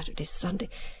 Friday, Saturday, Sunday.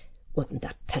 Wouldn't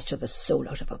that pester the soul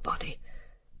out of a body?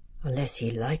 Unless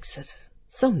he likes it.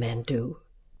 Some men do.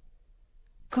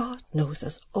 God knows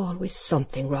there's always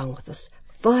something wrong with us.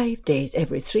 5 days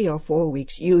every 3 or 4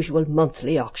 weeks, usual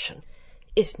monthly auction.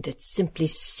 Isn't it simply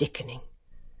sickening?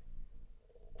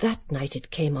 That night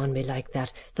it came on me like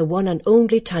that, the one and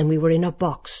only time we were in a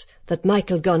box, that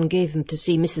Michael Gunn gave him to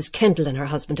see Mrs. Kendall and her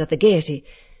husband at the Gaiety.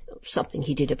 Something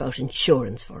he did about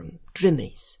insurance for him,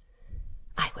 Drimney's.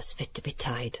 I was fit to be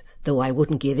tied, though I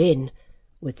wouldn't give in,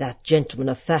 with that gentleman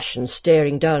of fashion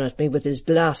staring down at me with his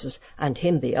glasses, and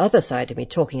him the other side of me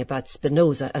talking about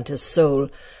Spinoza and his soul.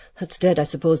 That's dead, I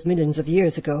suppose, millions of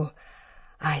years ago.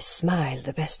 I smiled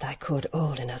the best I could,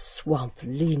 all in a swamp,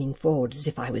 leaning forward as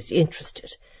if I was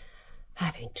interested,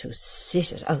 having to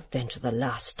sit it out then to the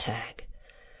last tag.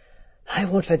 I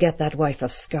won't forget that wife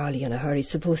of Scarley in a hurry,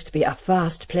 supposed to be a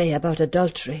fast play about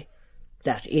adultery.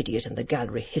 That idiot in the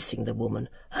gallery hissing the woman.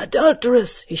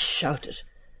 "Adulteress!" he shouted.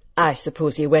 I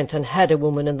suppose he went and had a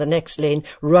woman in the next lane,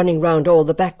 running round all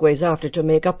the back ways after to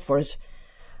make up for it.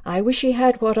 I wish he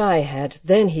had what I had,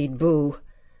 then he'd boo.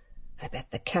 I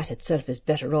bet the cat itself is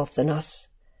better off than us.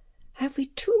 Have we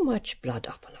too much blood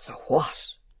up on us, or what?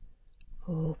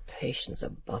 Oh, patience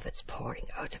above, it's pouring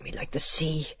out of me like the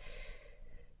sea.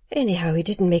 Anyhow, he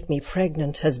didn't make me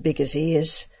pregnant, as big as he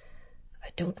is. I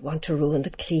don't want to ruin the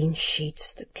clean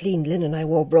sheets. The clean linen I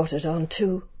wore brought it on,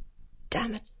 too.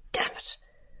 Damn it.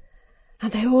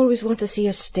 And they always want to see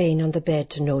a stain on the bed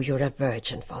to know you're a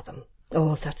virgin for them.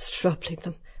 Oh, that's troubling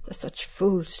them. They're such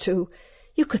fools, too.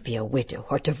 You could be a widow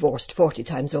or divorced 40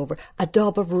 times over. A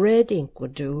daub of red ink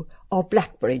would do, or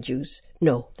blackberry juice.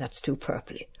 No, that's too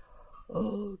purpley.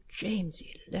 Oh,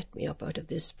 Jamesy, let me up out of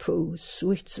this poo,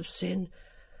 sweets of sin.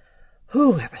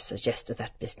 Whoever suggested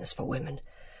that business for women?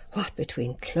 What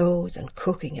between clothes and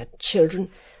cooking and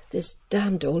children, this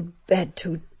damned old bed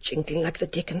too jingling like the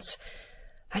dickens.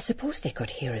 I suppose they could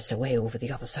hear us away over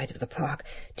the other side of the park,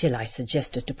 till I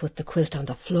suggested to put the quilt on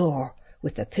the floor,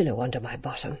 with the pillow under my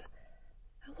bottom.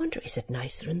 I wonder, is it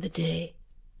nicer in the day?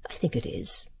 I think it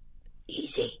is.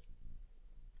 Easy.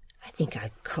 I think I'll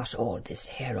cut all this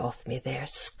hair off me there,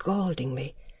 scalding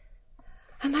me.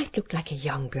 I might look like a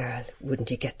young girl. Wouldn't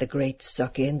he get the great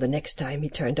suck in the next time he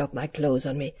turned up my clothes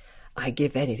on me? I'd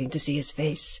give anything to see his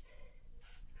face.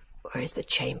 Where's the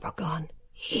chamber gone?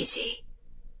 Easy.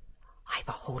 I've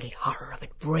a holy horror of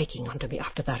it breaking under me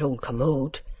after that old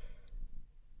commode.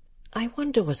 I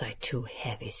wonder, was I too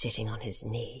heavy sitting on his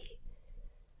knee?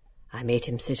 I made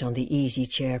him sit on the easy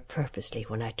chair purposely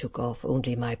when I took off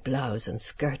only my blouse and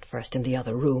skirt first in the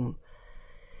other room.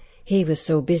 He was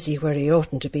so busy where he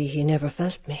oughtn't to be, he never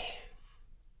felt me.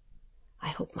 I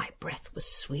hope my breath was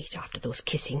sweet after those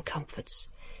kissing comforts.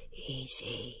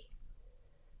 Easy.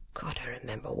 God, I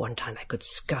remember one time I could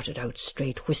scout it out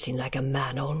straight, whistling like a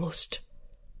man almost.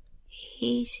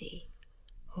 Easy.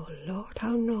 Oh, Lord,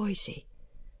 how noisy.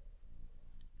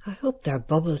 I hope there are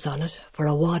bubbles on it for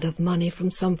a wad of money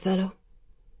from some fellow.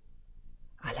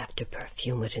 I'll have to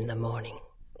perfume it in the morning.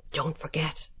 Don't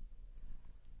forget.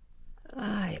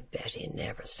 I bet he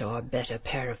never saw a better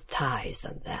pair of thighs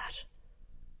than that.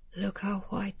 Look how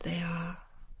white they are.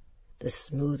 The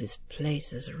smoothest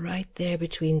place is right there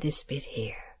between this bit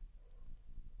here.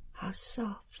 How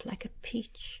soft, like a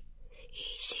peach.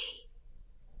 Easy.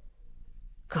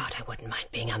 God, I wouldn't mind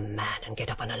being a man and get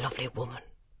up on a lovely woman.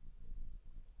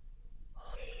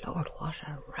 Oh, Lord, what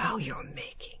a row you're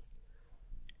making.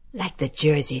 Like the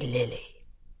Jersey lily.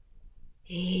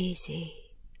 Easy.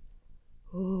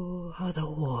 Oh, how the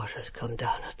waters come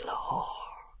down at Lahore.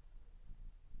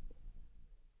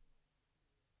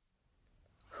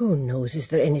 Who knows, is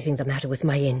there anything the matter with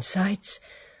my insides?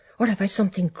 Or have I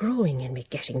something growing in me,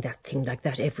 getting that thing like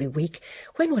that every week?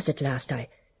 When was it last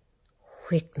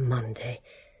Whit Monday.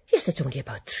 Yes, it's only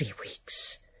about 3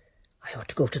 weeks. I ought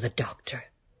to go to the doctor.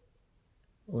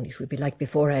 Only it would be like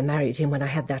before I married him, when I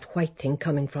had that white thing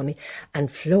coming from me, and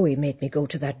Floey made me go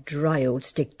to that dry old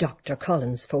stick Dr.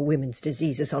 Collins for women's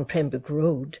diseases on Pembroke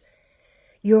Road.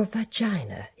 Your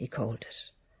vagina, he called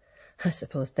it. I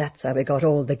suppose that's how we got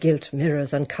all the gilt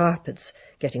mirrors and carpets,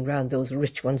 getting round those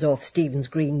rich ones off Stephen's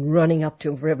Green, running up to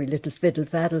him for every little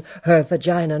fiddle-faddle, her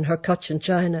vagina and her Cochin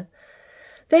china.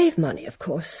 They've money, of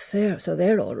course, so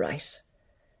they're all right.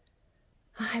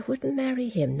 I wouldn't marry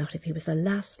him, not if he was the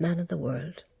last man in the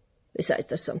world. Besides,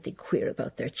 there's something queer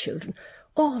about their children,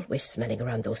 always smelling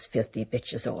around those filthy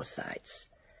bitches all sides.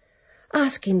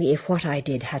 Asking me if what I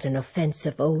did had an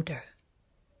offensive odour.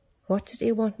 What did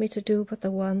he want me to do but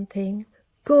the one thing?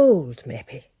 Gold,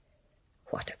 maybe.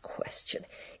 What a question.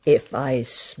 If I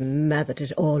smothered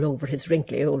it all over his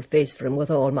wrinkly old face for him with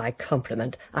all my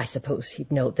compliment, I suppose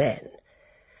he'd know then.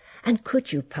 And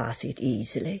could you pass it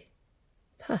easily?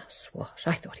 Pass what?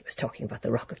 I thought he was talking about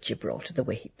the Rock of Gibraltar, the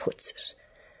way he puts it.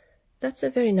 That's a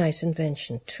very nice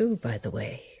invention, too, by the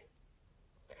way.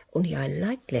 Only I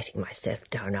like letting myself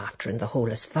down after in the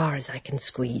hole as far as I can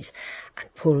squeeze,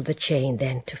 and pull the chain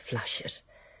then to flush it.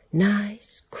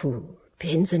 Nice, cool,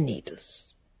 pins and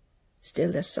needles.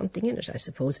 Still, there's something in it, I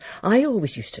suppose. I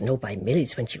always used to know by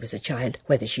Milly's when she was a child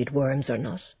whether she'd worms or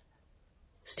not.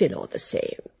 Still, all the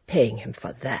same, paying him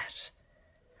for that.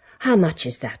 How much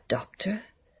is that, doctor?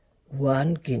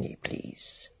 1 guinea,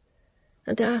 please.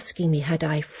 And asking me had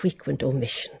I frequent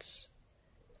omissions.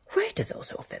 Where do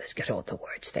those old fellas get all the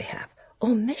words they have?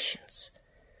 Omissions.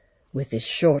 With his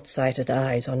short-sighted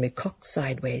eyes on me cocked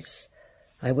sideways,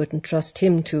 I wouldn't trust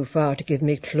him too far to give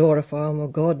me chloroform or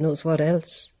God knows what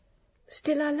else.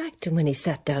 Still, I liked him when he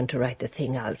sat down to write the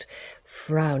thing out,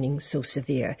 frowning so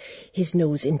severe, his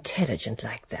nose intelligent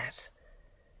like that.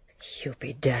 You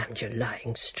be damned, you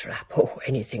lying strap. Oh,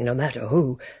 anything, no matter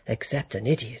who, except an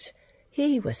idiot.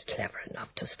 He was clever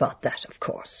enough to spot that, of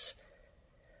course.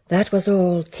 That was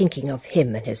all thinking of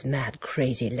him and his mad,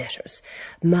 crazy letters.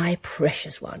 My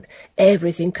precious one,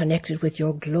 everything connected with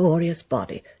your glorious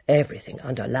body, everything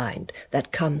underlined,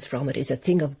 that comes from it is a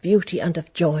thing of beauty and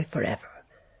of joy forever.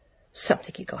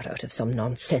 Something he got out of some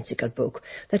nonsensical book,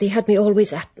 that he had me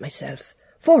always at myself,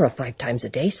 4 or 5 times a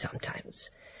day sometimes.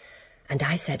 And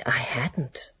I said I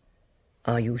hadn't.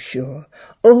 Are you sure?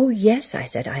 Oh, yes, I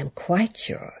said, I am quite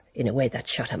sure, in a way that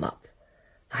shut him up.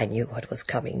 I knew what was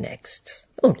coming next.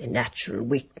 Only natural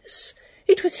weakness.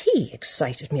 It was he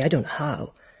excited me, I don't know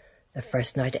how. The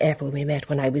first night ever we met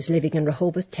when I was living in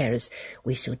Rehoboth Terrace,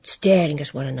 we stood staring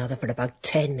at one another for about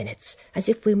 10 minutes, as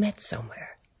if we met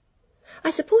somewhere.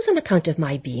 I suppose on account of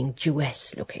my being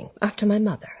Jewess-looking, after my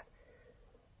mother.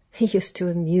 He used to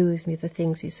amuse me, the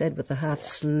things he said with a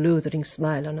half-sleuthering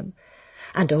smile on him.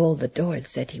 And all the Doyles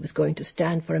said he was going to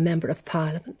stand for a Member of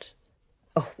Parliament.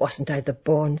 Oh, wasn't I the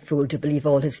born fool to believe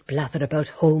all his blather about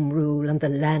Home Rule and the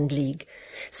Land League,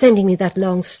 sending me that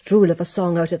long strool of a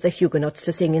song out of the Huguenots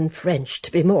to sing in French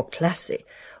to be more classy,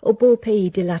 Au beau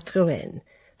pays de la Troenne,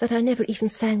 that I never even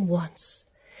sang once,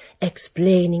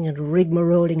 explaining and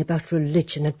rigmaroling about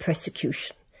religion and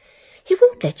persecution. He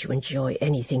won't let you enjoy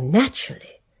anything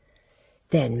naturally.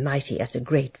 Then, mighty as a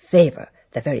great favour,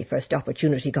 the very first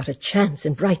opportunity got a chance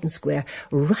in Brighton Square,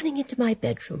 running into my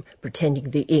bedroom, pretending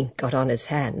the ink got on his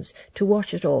hands, to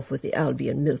wash it off with the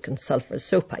Albion milk and sulphur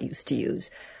soap I used to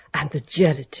use, and the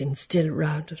gelatine still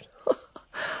round it.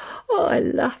 Oh, I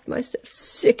laughed myself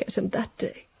sick at him that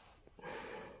day.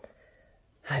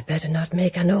 I'd better not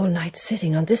make an all-night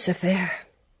sitting on this affair.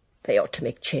 They ought to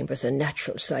make chambers a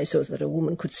natural size so that a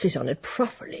woman could sit on it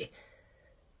properly.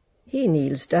 He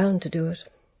kneels down to do it.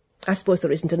 I suppose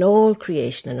there isn't in all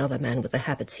creation another man with the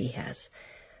habits he has.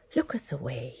 Look at the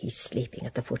way he's sleeping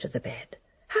at the foot of the bed.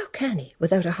 How can he,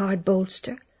 without a hard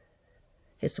bolster?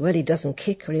 It's well he doesn't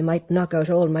kick, or he might knock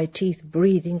out all my teeth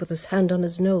breathing with his hand on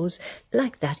his nose,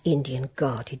 like that Indian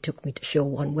god he took me to show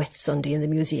one wet Sunday in the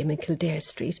museum in Kildare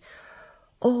Street,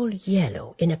 all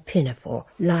yellow in a pinafore,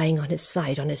 lying on his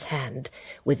side on his hand,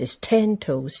 with his 10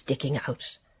 toes sticking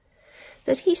out,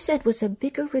 that he said was a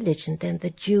bigger religion than the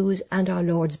Jews and our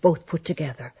Lords both put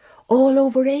together, all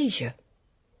over Asia.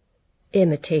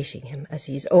 Imitating him, as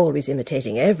he's always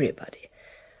imitating everybody.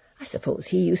 I suppose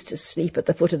he used to sleep at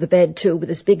the foot of the bed, too, with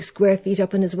his big square feet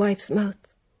up in his wife's mouth.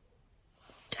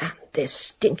 Damn this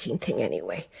stinking thing,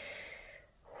 anyway.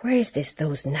 Where's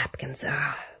those napkins?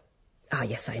 Ah,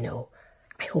 yes, I know.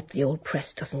 I hope the old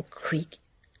press doesn't creak.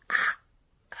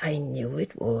 I knew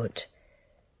it would.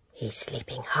 He's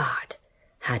sleeping hard.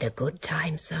 Had a good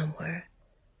time somewhere.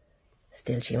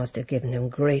 Still, she must have given him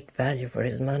great value for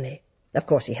his money. Of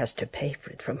course, he has to pay for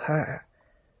it from her.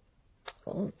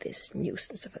 All this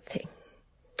nuisance of a thing.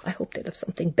 I hope they'll have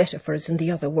something better for us in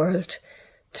the other world.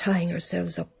 Tying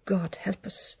ourselves up, God help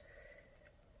us.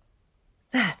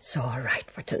 That's all right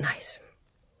for tonight.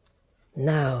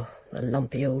 Now, the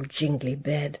lumpy old jingly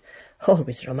bed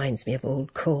always reminds me of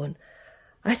old Cohen.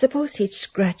 I suppose he'd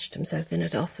scratched himself in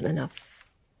it often enough.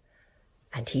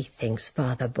 And he thinks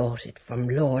Father bought it from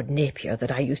Lord Napier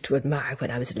that I used to admire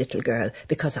when I was a little girl,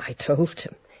 because I told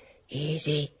him.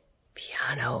 Easy,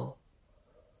 piano.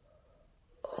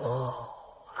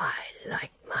 Oh, I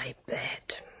like my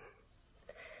bed.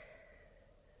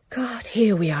 God,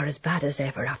 here we are as bad as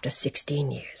ever after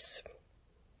 16 years.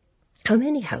 How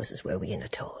many houses were we in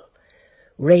at all?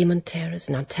 Raymond Terrace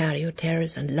and Ontario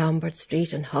Terrace and Lombard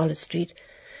Street and Hollis Street.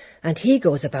 And he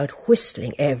goes about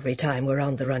whistling every time we're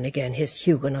on the run again, his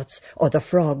Huguenots or the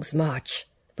Frogs' March,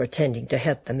 pretending to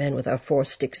help the men with our 4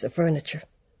 sticks of furniture.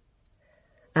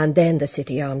 And then the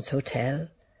City Arms Hotel.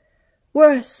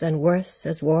 Worse and worse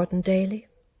as Warden Daly.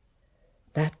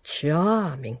 That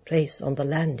charming place on the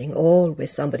landing,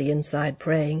 always somebody inside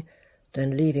praying,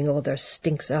 then leaving all their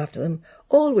stinks after them,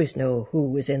 always know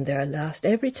who was in there last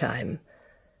every time.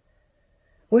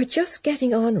 We're just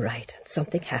getting on right, and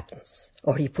something happens,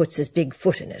 or he puts his big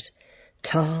foot in it.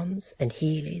 Toms and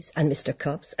Healy's and Mr.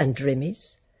 Cuff's and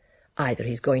Drimmy's. Either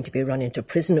he's going to be run into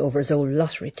prison over his old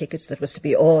lottery tickets that was to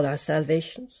be all our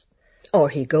salvations, or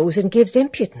he goes and gives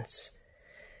impudence.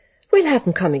 We'll have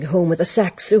him coming home with a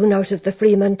sack soon out of the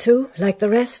Freeman too, like the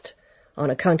rest, on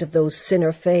account of those Sinn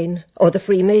Féin or the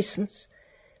Freemasons.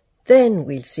 Then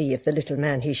we'll see if the little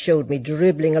man he showed me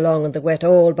dribbling along in the wet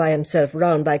all by himself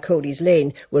round by Cody's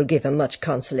Lane will give him much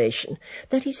consolation,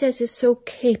 that he says is so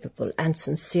capable and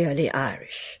sincerely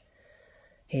Irish.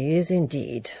 He is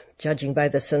indeed, judging by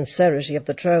the sincerity of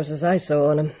the trousers I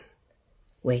saw on him.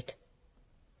 Wait,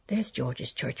 there's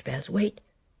George's church bells. Wait,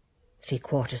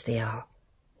 3/4 the hour.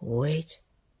 Wait,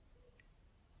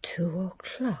 2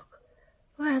 o'clock.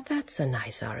 Well, that's a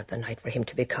nice hour of the night for him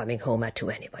to be coming home at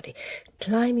to anybody,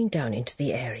 climbing down into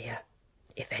the area,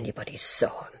 if anybody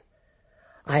saw him.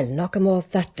 I'll knock him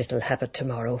off that little habit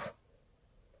tomorrow.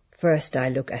 First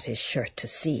I'll look at his shirt to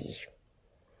see.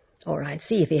 Or I'll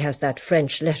see if he has that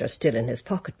French letter still in his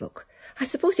pocketbook. I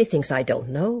suppose he thinks I don't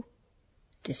know.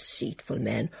 Deceitful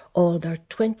men, all their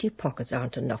 20 pockets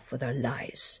aren't enough for their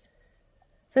lies.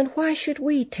 Then why should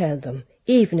we tell them,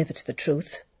 even if it's the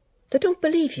truth? They don't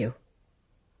believe you.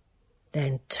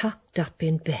 Then tucked up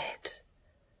in bed,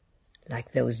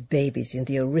 like those babies in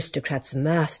the aristocrat's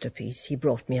masterpiece he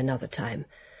brought me another time,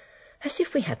 as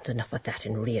if we hadn't enough of that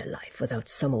in real life, without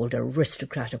some old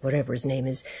aristocrat or whatever his name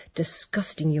is,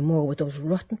 disgusting you more with those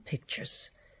rotten pictures.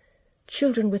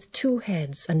 Children with 2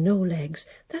 heads and no legs,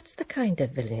 that's the kind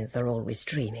of villainy they're always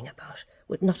dreaming about,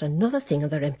 with not another thing in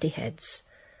their empty heads.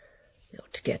 They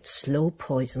ought to get slow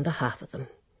poison, the half of them.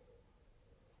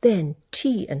 Then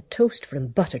tea and toast for him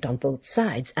buttered on both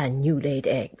sides, and new-laid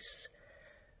eggs.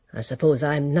 I suppose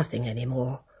I'm nothing any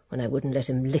more, when I wouldn't let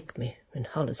him lick me in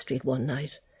Hollis Street one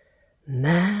night.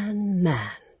 Man,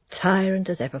 tyrant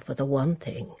as ever for the one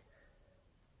thing.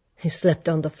 He slept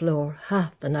on the floor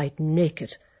half the night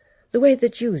naked, the way the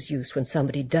Jews used when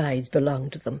somebody dies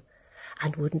belonged to them,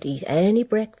 and wouldn't eat any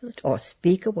breakfast or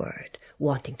speak a word,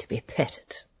 wanting to be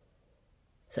petted.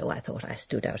 So I thought I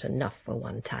stood out enough for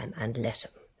one time and let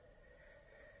him.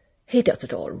 He does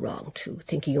it all wrong, too,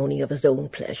 thinking only of his own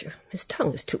pleasure. His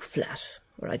tongue is too flat,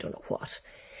 or I don't know what.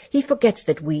 He forgets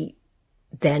that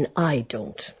then I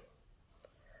don't.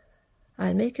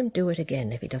 I'll make him do it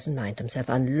again if he doesn't mind himself,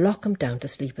 and lock him down to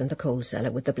sleep in the coal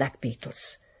cellar with the black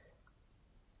beetles.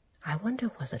 I wonder,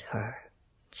 was it her,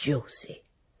 Josie,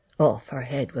 off her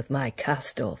head with my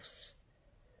cast-offs?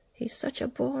 He's such a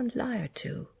born liar,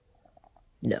 too.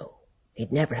 No,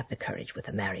 he'd never have the courage with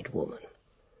a married woman.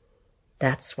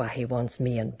 That's why he wants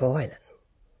me and Boylan.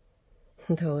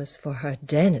 Though as for her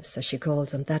Dennis, as she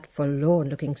calls him, that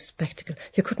forlorn-looking spectacle,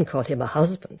 you couldn't call him a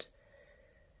husband.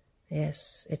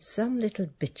 Yes, it's some little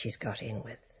bitch she's got in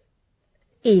with.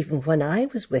 Even when I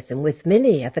was with him, with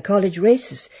Millie, at the college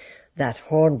races, that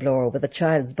hornblower with a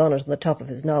child's bonnet on the top of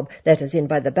his knob let us in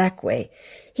by the back way.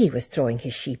 He was throwing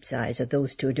his sheep's eyes at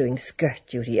those two doing skirt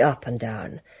duty up and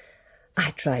down. I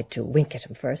tried to wink at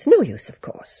him first. No use, of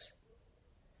course.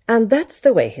 And that's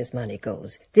the way his money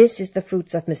goes. This is the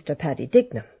fruits of Mr. Paddy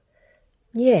Dignam.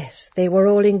 Yes, they were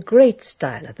all in great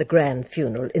style at the grand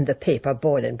funeral in the paper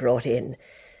Boylan brought in.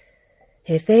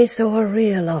 If they saw a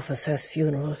real officer's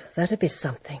funeral, that'd be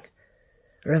something.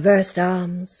 Reversed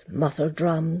arms, muffled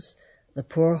drums, the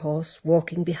poor horse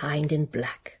walking behind in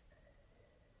black.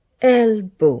 El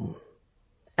Boom,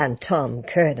 and Tom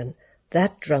Kernan,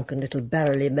 that drunken little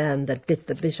barrelly man that bit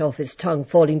the bit off his tongue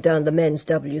falling down the men's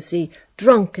WC,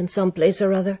 drunk in some place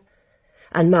or other,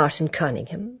 and Martin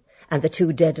Cunningham, and the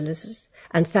two Daedalus,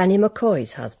 and Fanny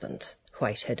McCoy's husband,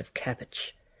 white head of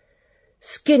cabbage.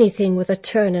 Skinny thing with a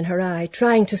turn in her eye,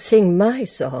 trying to sing my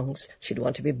songs. She'd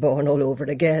want to be born all over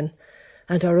again.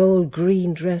 And her old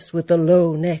green dress with the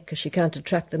low neck, as she can't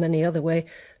attract them any other way,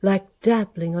 like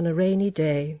dabbling on a rainy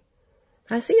day.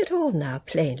 I see it all now,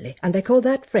 plainly, and they call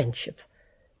that friendship.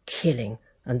 Killing,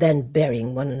 and then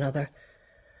burying one another.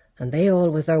 And they all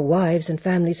with their wives and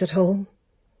families at home.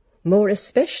 More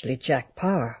especially Jack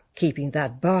Power, keeping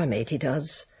that barmaid he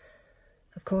does.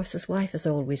 Of course, his wife is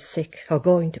always sick, or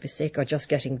going to be sick, or just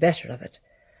getting better of it.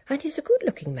 And he's a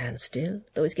good-looking man still,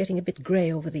 though he's getting a bit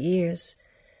grey over the years.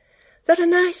 They're a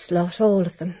nice lot, all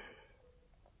of them.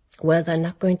 Well, they're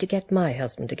not going to get my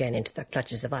husband again into their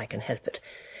clutches if I can help it,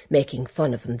 making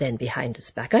fun of him then behind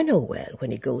his back. I know well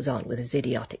when he goes on with his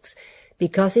idiotics,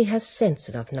 because he has sense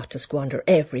enough not to squander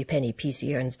every penny piece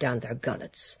he earns down their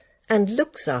gullets, and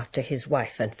looks after his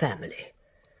wife and family.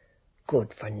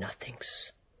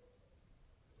 Good-for-nothings.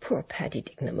 Poor Paddy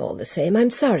Dignam all the same. I'm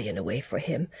sorry in a way for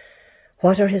him.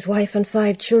 What are his wife and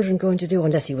 5 children going to do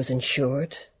unless he was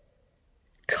insured?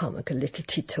 Comical little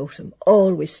teetotum,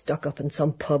 always stuck up in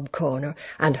some pub corner,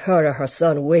 and her or her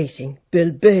son waiting. Bill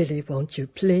Bailey, won't you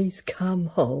please come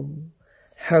home?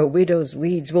 Her widow's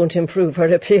weeds won't improve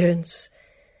her appearance.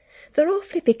 They're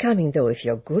awfully becoming, though, if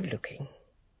you're good-looking.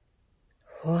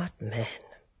 What man!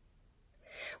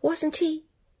 Wasn't he?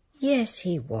 Yes,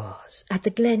 he was, at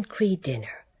the Glencree dinner.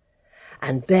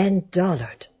 And Ben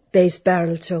Dollard, bass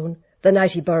baritone, the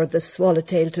night he borrowed the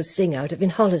swallowtail to sing out of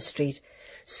in Hollis Street,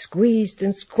 squeezed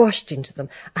and squashed into them,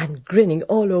 and grinning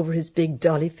all over his big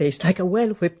dolly face like a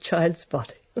well-whipped child's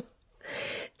body.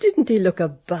 Didn't he look a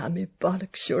balmy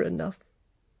bollock, sure enough?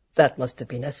 That must have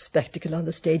been a spectacle on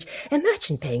the stage.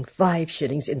 Imagine paying 5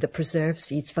 shillings in the preserved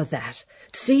seats for that.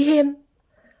 To see him?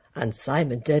 And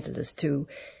Simon Daedalus, too.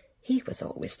 He was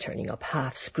always turning up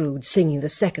half-screwed, singing the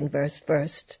second verse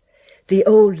first. The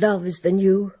old love is the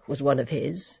new was one of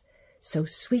his. So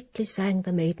sweetly sang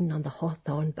the maiden on the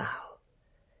hawthorn bough.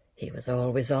 He was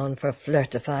always on for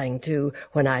flirtifying, too,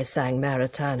 when I sang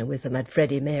Maritana with him at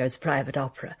Freddie Mayer's private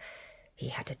opera. He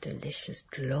had a delicious,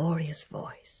 glorious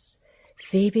voice.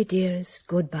 Phoebe, dearest,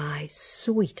 goodbye,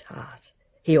 sweetheart.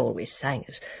 He always sang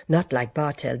it, not like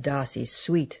Bartell D'Arcy's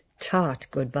sweet, tart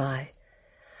goodbye.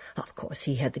 Of course,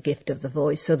 he had the gift of the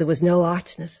voice, so there was no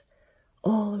art in it.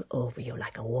 All over you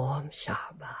like a warm shower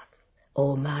bath.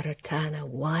 O Maritana,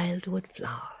 wildwood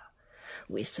flower.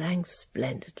 We sang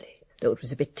splendidly, though it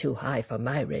was a bit too high for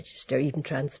my register, even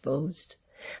transposed.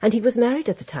 And he was married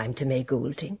at the time to May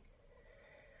Goulding.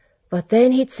 But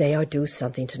then he'd say or do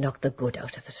something to knock the good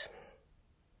out of it.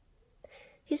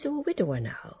 He's a widower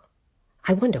now.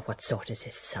 I wonder what sort is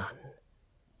his son.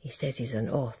 He says he's an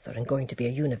author and going to be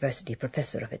a university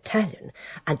professor of Italian,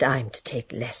 and I'm to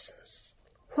take lessons.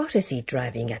 What is he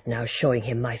driving at now, showing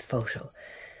him my photo?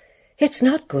 It's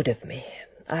not good of me.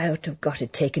 I ought to have got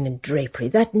it taken in drapery.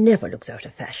 That never looks out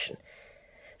of fashion.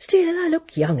 Still, I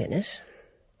look young in it.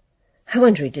 I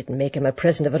wonder he didn't make him a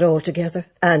present of it altogether,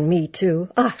 and me too.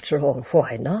 After all,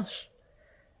 why not?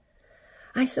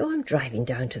 I saw him driving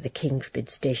down to the Kingsbridge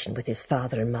station with his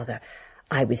father and mother.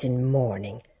 I was in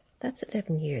mourning. That's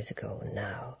 11 years ago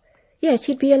now. Yes,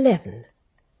 he'd be 11.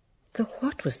 Though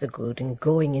what was the good in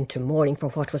going into mourning for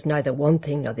what was neither one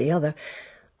thing nor the other?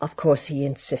 Of course he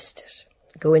insisted.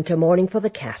 Go into mourning for the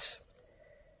cat.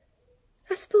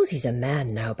 I suppose he's a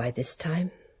man now by this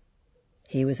time.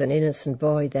 He was an innocent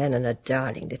boy then, and a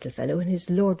darling little fellow in his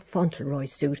Lord Fauntleroy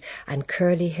suit and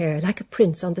curly hair, like a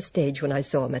prince on the stage when I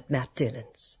saw him at Matt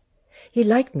Dillon's. He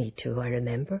liked me too, I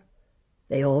remember.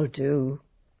 They all do.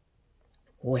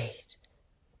 Wait.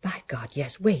 By God,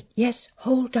 yes, wait, yes,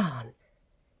 hold on.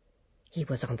 He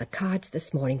was on the cards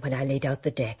this morning when I laid out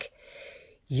the deck.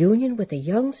 Union with a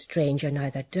young stranger,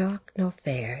 neither dark nor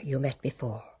fair, you met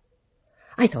before.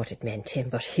 I thought it meant him,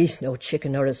 but he's no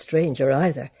chicken or a stranger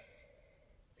either.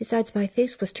 Besides, my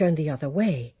face was turned the other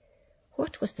way.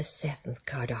 What was the 7th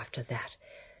card after that?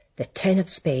 The 10 of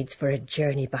spades for a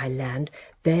journey by land.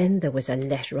 Then there was a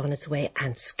letter on its way,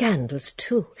 and scandals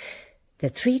too. The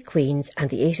 3 queens and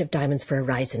the 8 of diamonds for a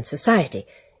rise in society.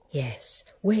 Yes,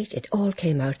 wait, it all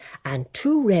came out, and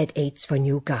 2 red 8s for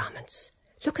new garments.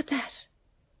 Look at that.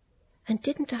 And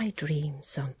didn't I dream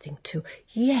something too?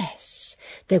 Yes,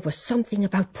 there was something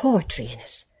about poetry in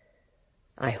it.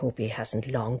 I hope he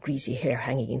hasn't long, greasy hair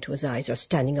hanging into his eyes or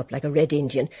standing up like a red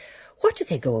Indian. What do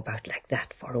they go about like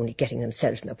that for, only getting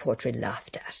themselves and their poetry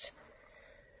laughed at?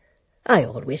 I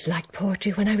always liked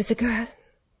poetry when I was a girl.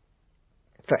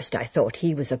 First I thought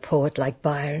he was a poet like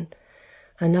Byron,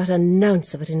 and not an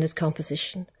ounce of it in his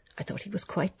composition. I thought he was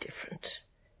quite different.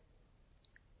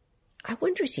 I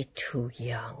wonder, is he too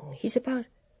young? He's about...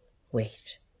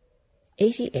 Wait.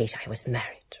 88 I was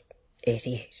married.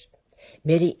 88.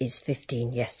 Millie is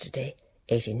 15 yesterday.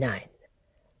 89.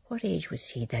 What age was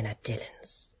he then at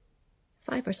Dillon's?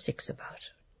 5 or 6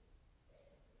 about.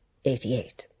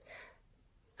 88.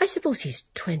 I suppose he's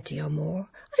 20 or more.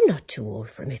 I'm not too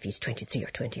old for him if he's 23 or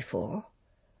 24.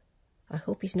 I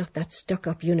hope he's not that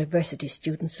stuck-up university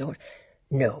student sort.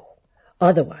 No,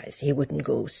 otherwise he wouldn't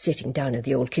go sitting down in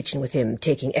the old kitchen with him,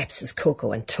 taking Epsom's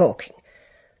cocoa and talking.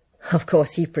 Of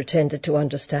course he pretended to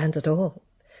understand it all.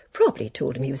 Probably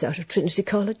told him he was out of Trinity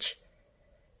College.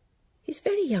 He's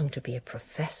very young to be a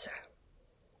professor.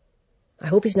 I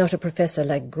hope he's not a professor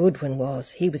like Goodwin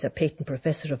was. He was a patent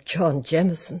professor of John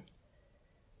Jemison.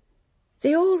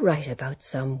 They all write about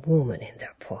some woman in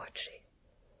their poetry.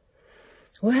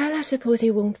 Well, I suppose he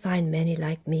won't find many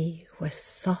like me, where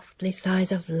softly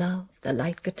sighs of love the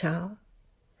light guitar,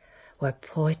 where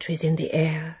poetry's in the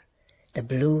air, the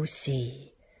blue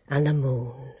sea, and the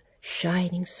moon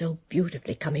shining so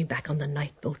beautifully coming back on the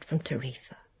night boat from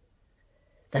Tarifa,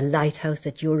 the lighthouse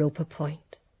at Europa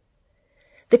Point.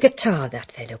 The guitar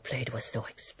that fellow played was so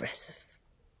expressive.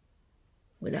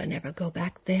 Will I never go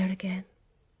back there again?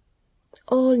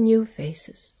 All new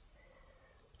faces.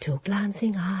 2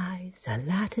 glancing eyes, a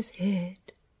lattice head.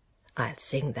 I'll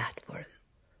sing that for him.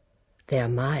 They're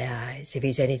my eyes, if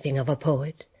he's anything of a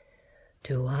poet.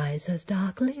 2 eyes as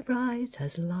darkly bright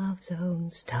as love's own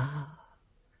star.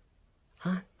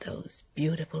 Aren't those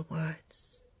beautiful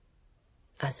words?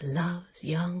 As love's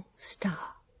young star.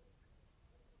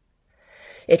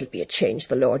 It'll be a change,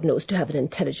 the Lord knows, to have an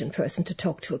intelligent person to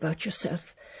talk to about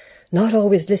yourself. Not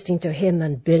always listening to him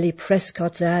and Billy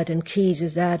Prescott's ad and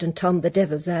Keyes's ad and Tom the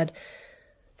Devil's ad.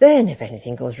 Then, if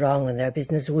anything goes wrong in their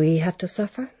business, we have to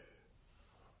suffer.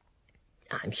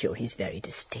 I'm sure he's very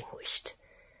distinguished.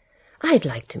 I'd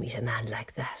like to meet a man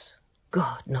like that.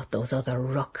 God, not those other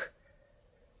ruck.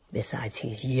 Besides,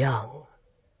 he's young.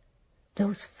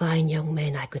 Those fine young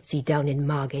men I could see down in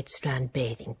Margate Strand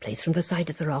bathing place from the side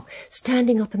of the rock,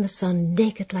 standing up in the sun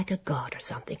naked like a god or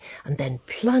something, and then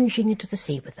plunging into the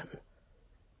sea with them.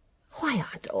 Why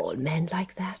aren't all men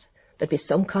like that? There'd be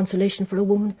some consolation for a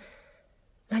woman,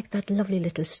 like that lovely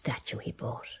little statue he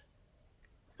bought.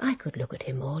 I could look at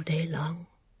him all day long,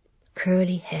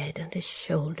 curly head and his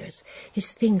shoulders,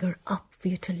 his finger up for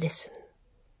you to listen.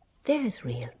 There's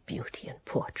real beauty and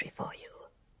poetry for you.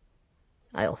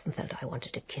 I often felt I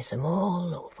wanted to kiss him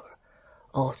all over,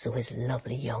 also his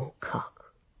lovely young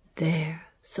cock, there,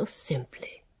 so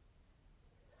simply.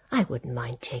 I wouldn't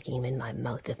mind taking him in my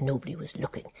mouth if nobody was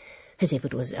looking, as if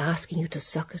it was asking you to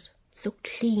suck it. So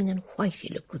clean and white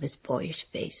he looked with his boyish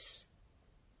face.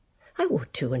 I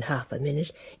would too in half a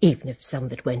minute, even if some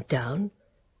of it went down.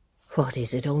 What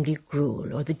is it, only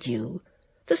gruel or the dew?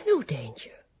 There's no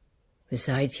danger.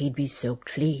 Besides, he'd be so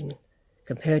clean.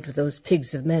 Compared with those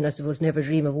pigs of men, I suppose never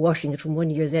dream of washing it from one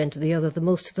year's end to the other, the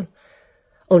most of them.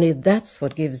 Only that's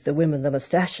what gives the women the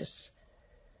moustaches.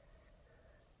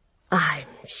 I'm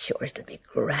sure it'll be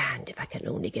grand if I can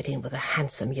only get in with a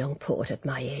handsome young poet at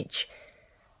my age.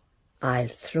 I'll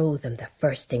throw them the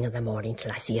first thing in the morning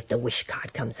till I see if the wish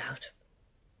card comes out.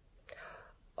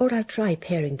 Or I'll try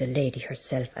pairing the lady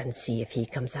herself and see if he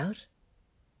comes out.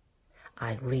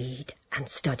 I'll read and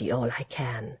study all I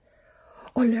can,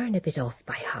 or learn a bit off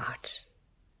by heart.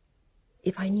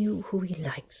 If I knew who he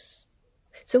likes,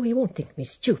 so he won't think me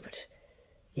stupid.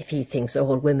 If he thinks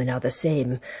all women are the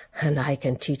same, and I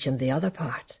can teach him the other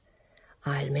part,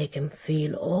 I'll make him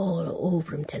feel all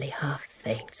over him till he half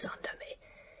faints under me.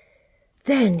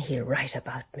 Then he'll write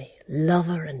about me,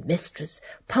 lover and mistress,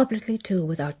 publicly too,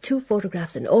 with our 2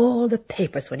 photographs in all the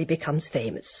papers when he becomes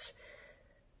famous.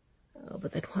 Oh,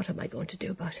 but then what am I going to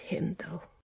do about him, though?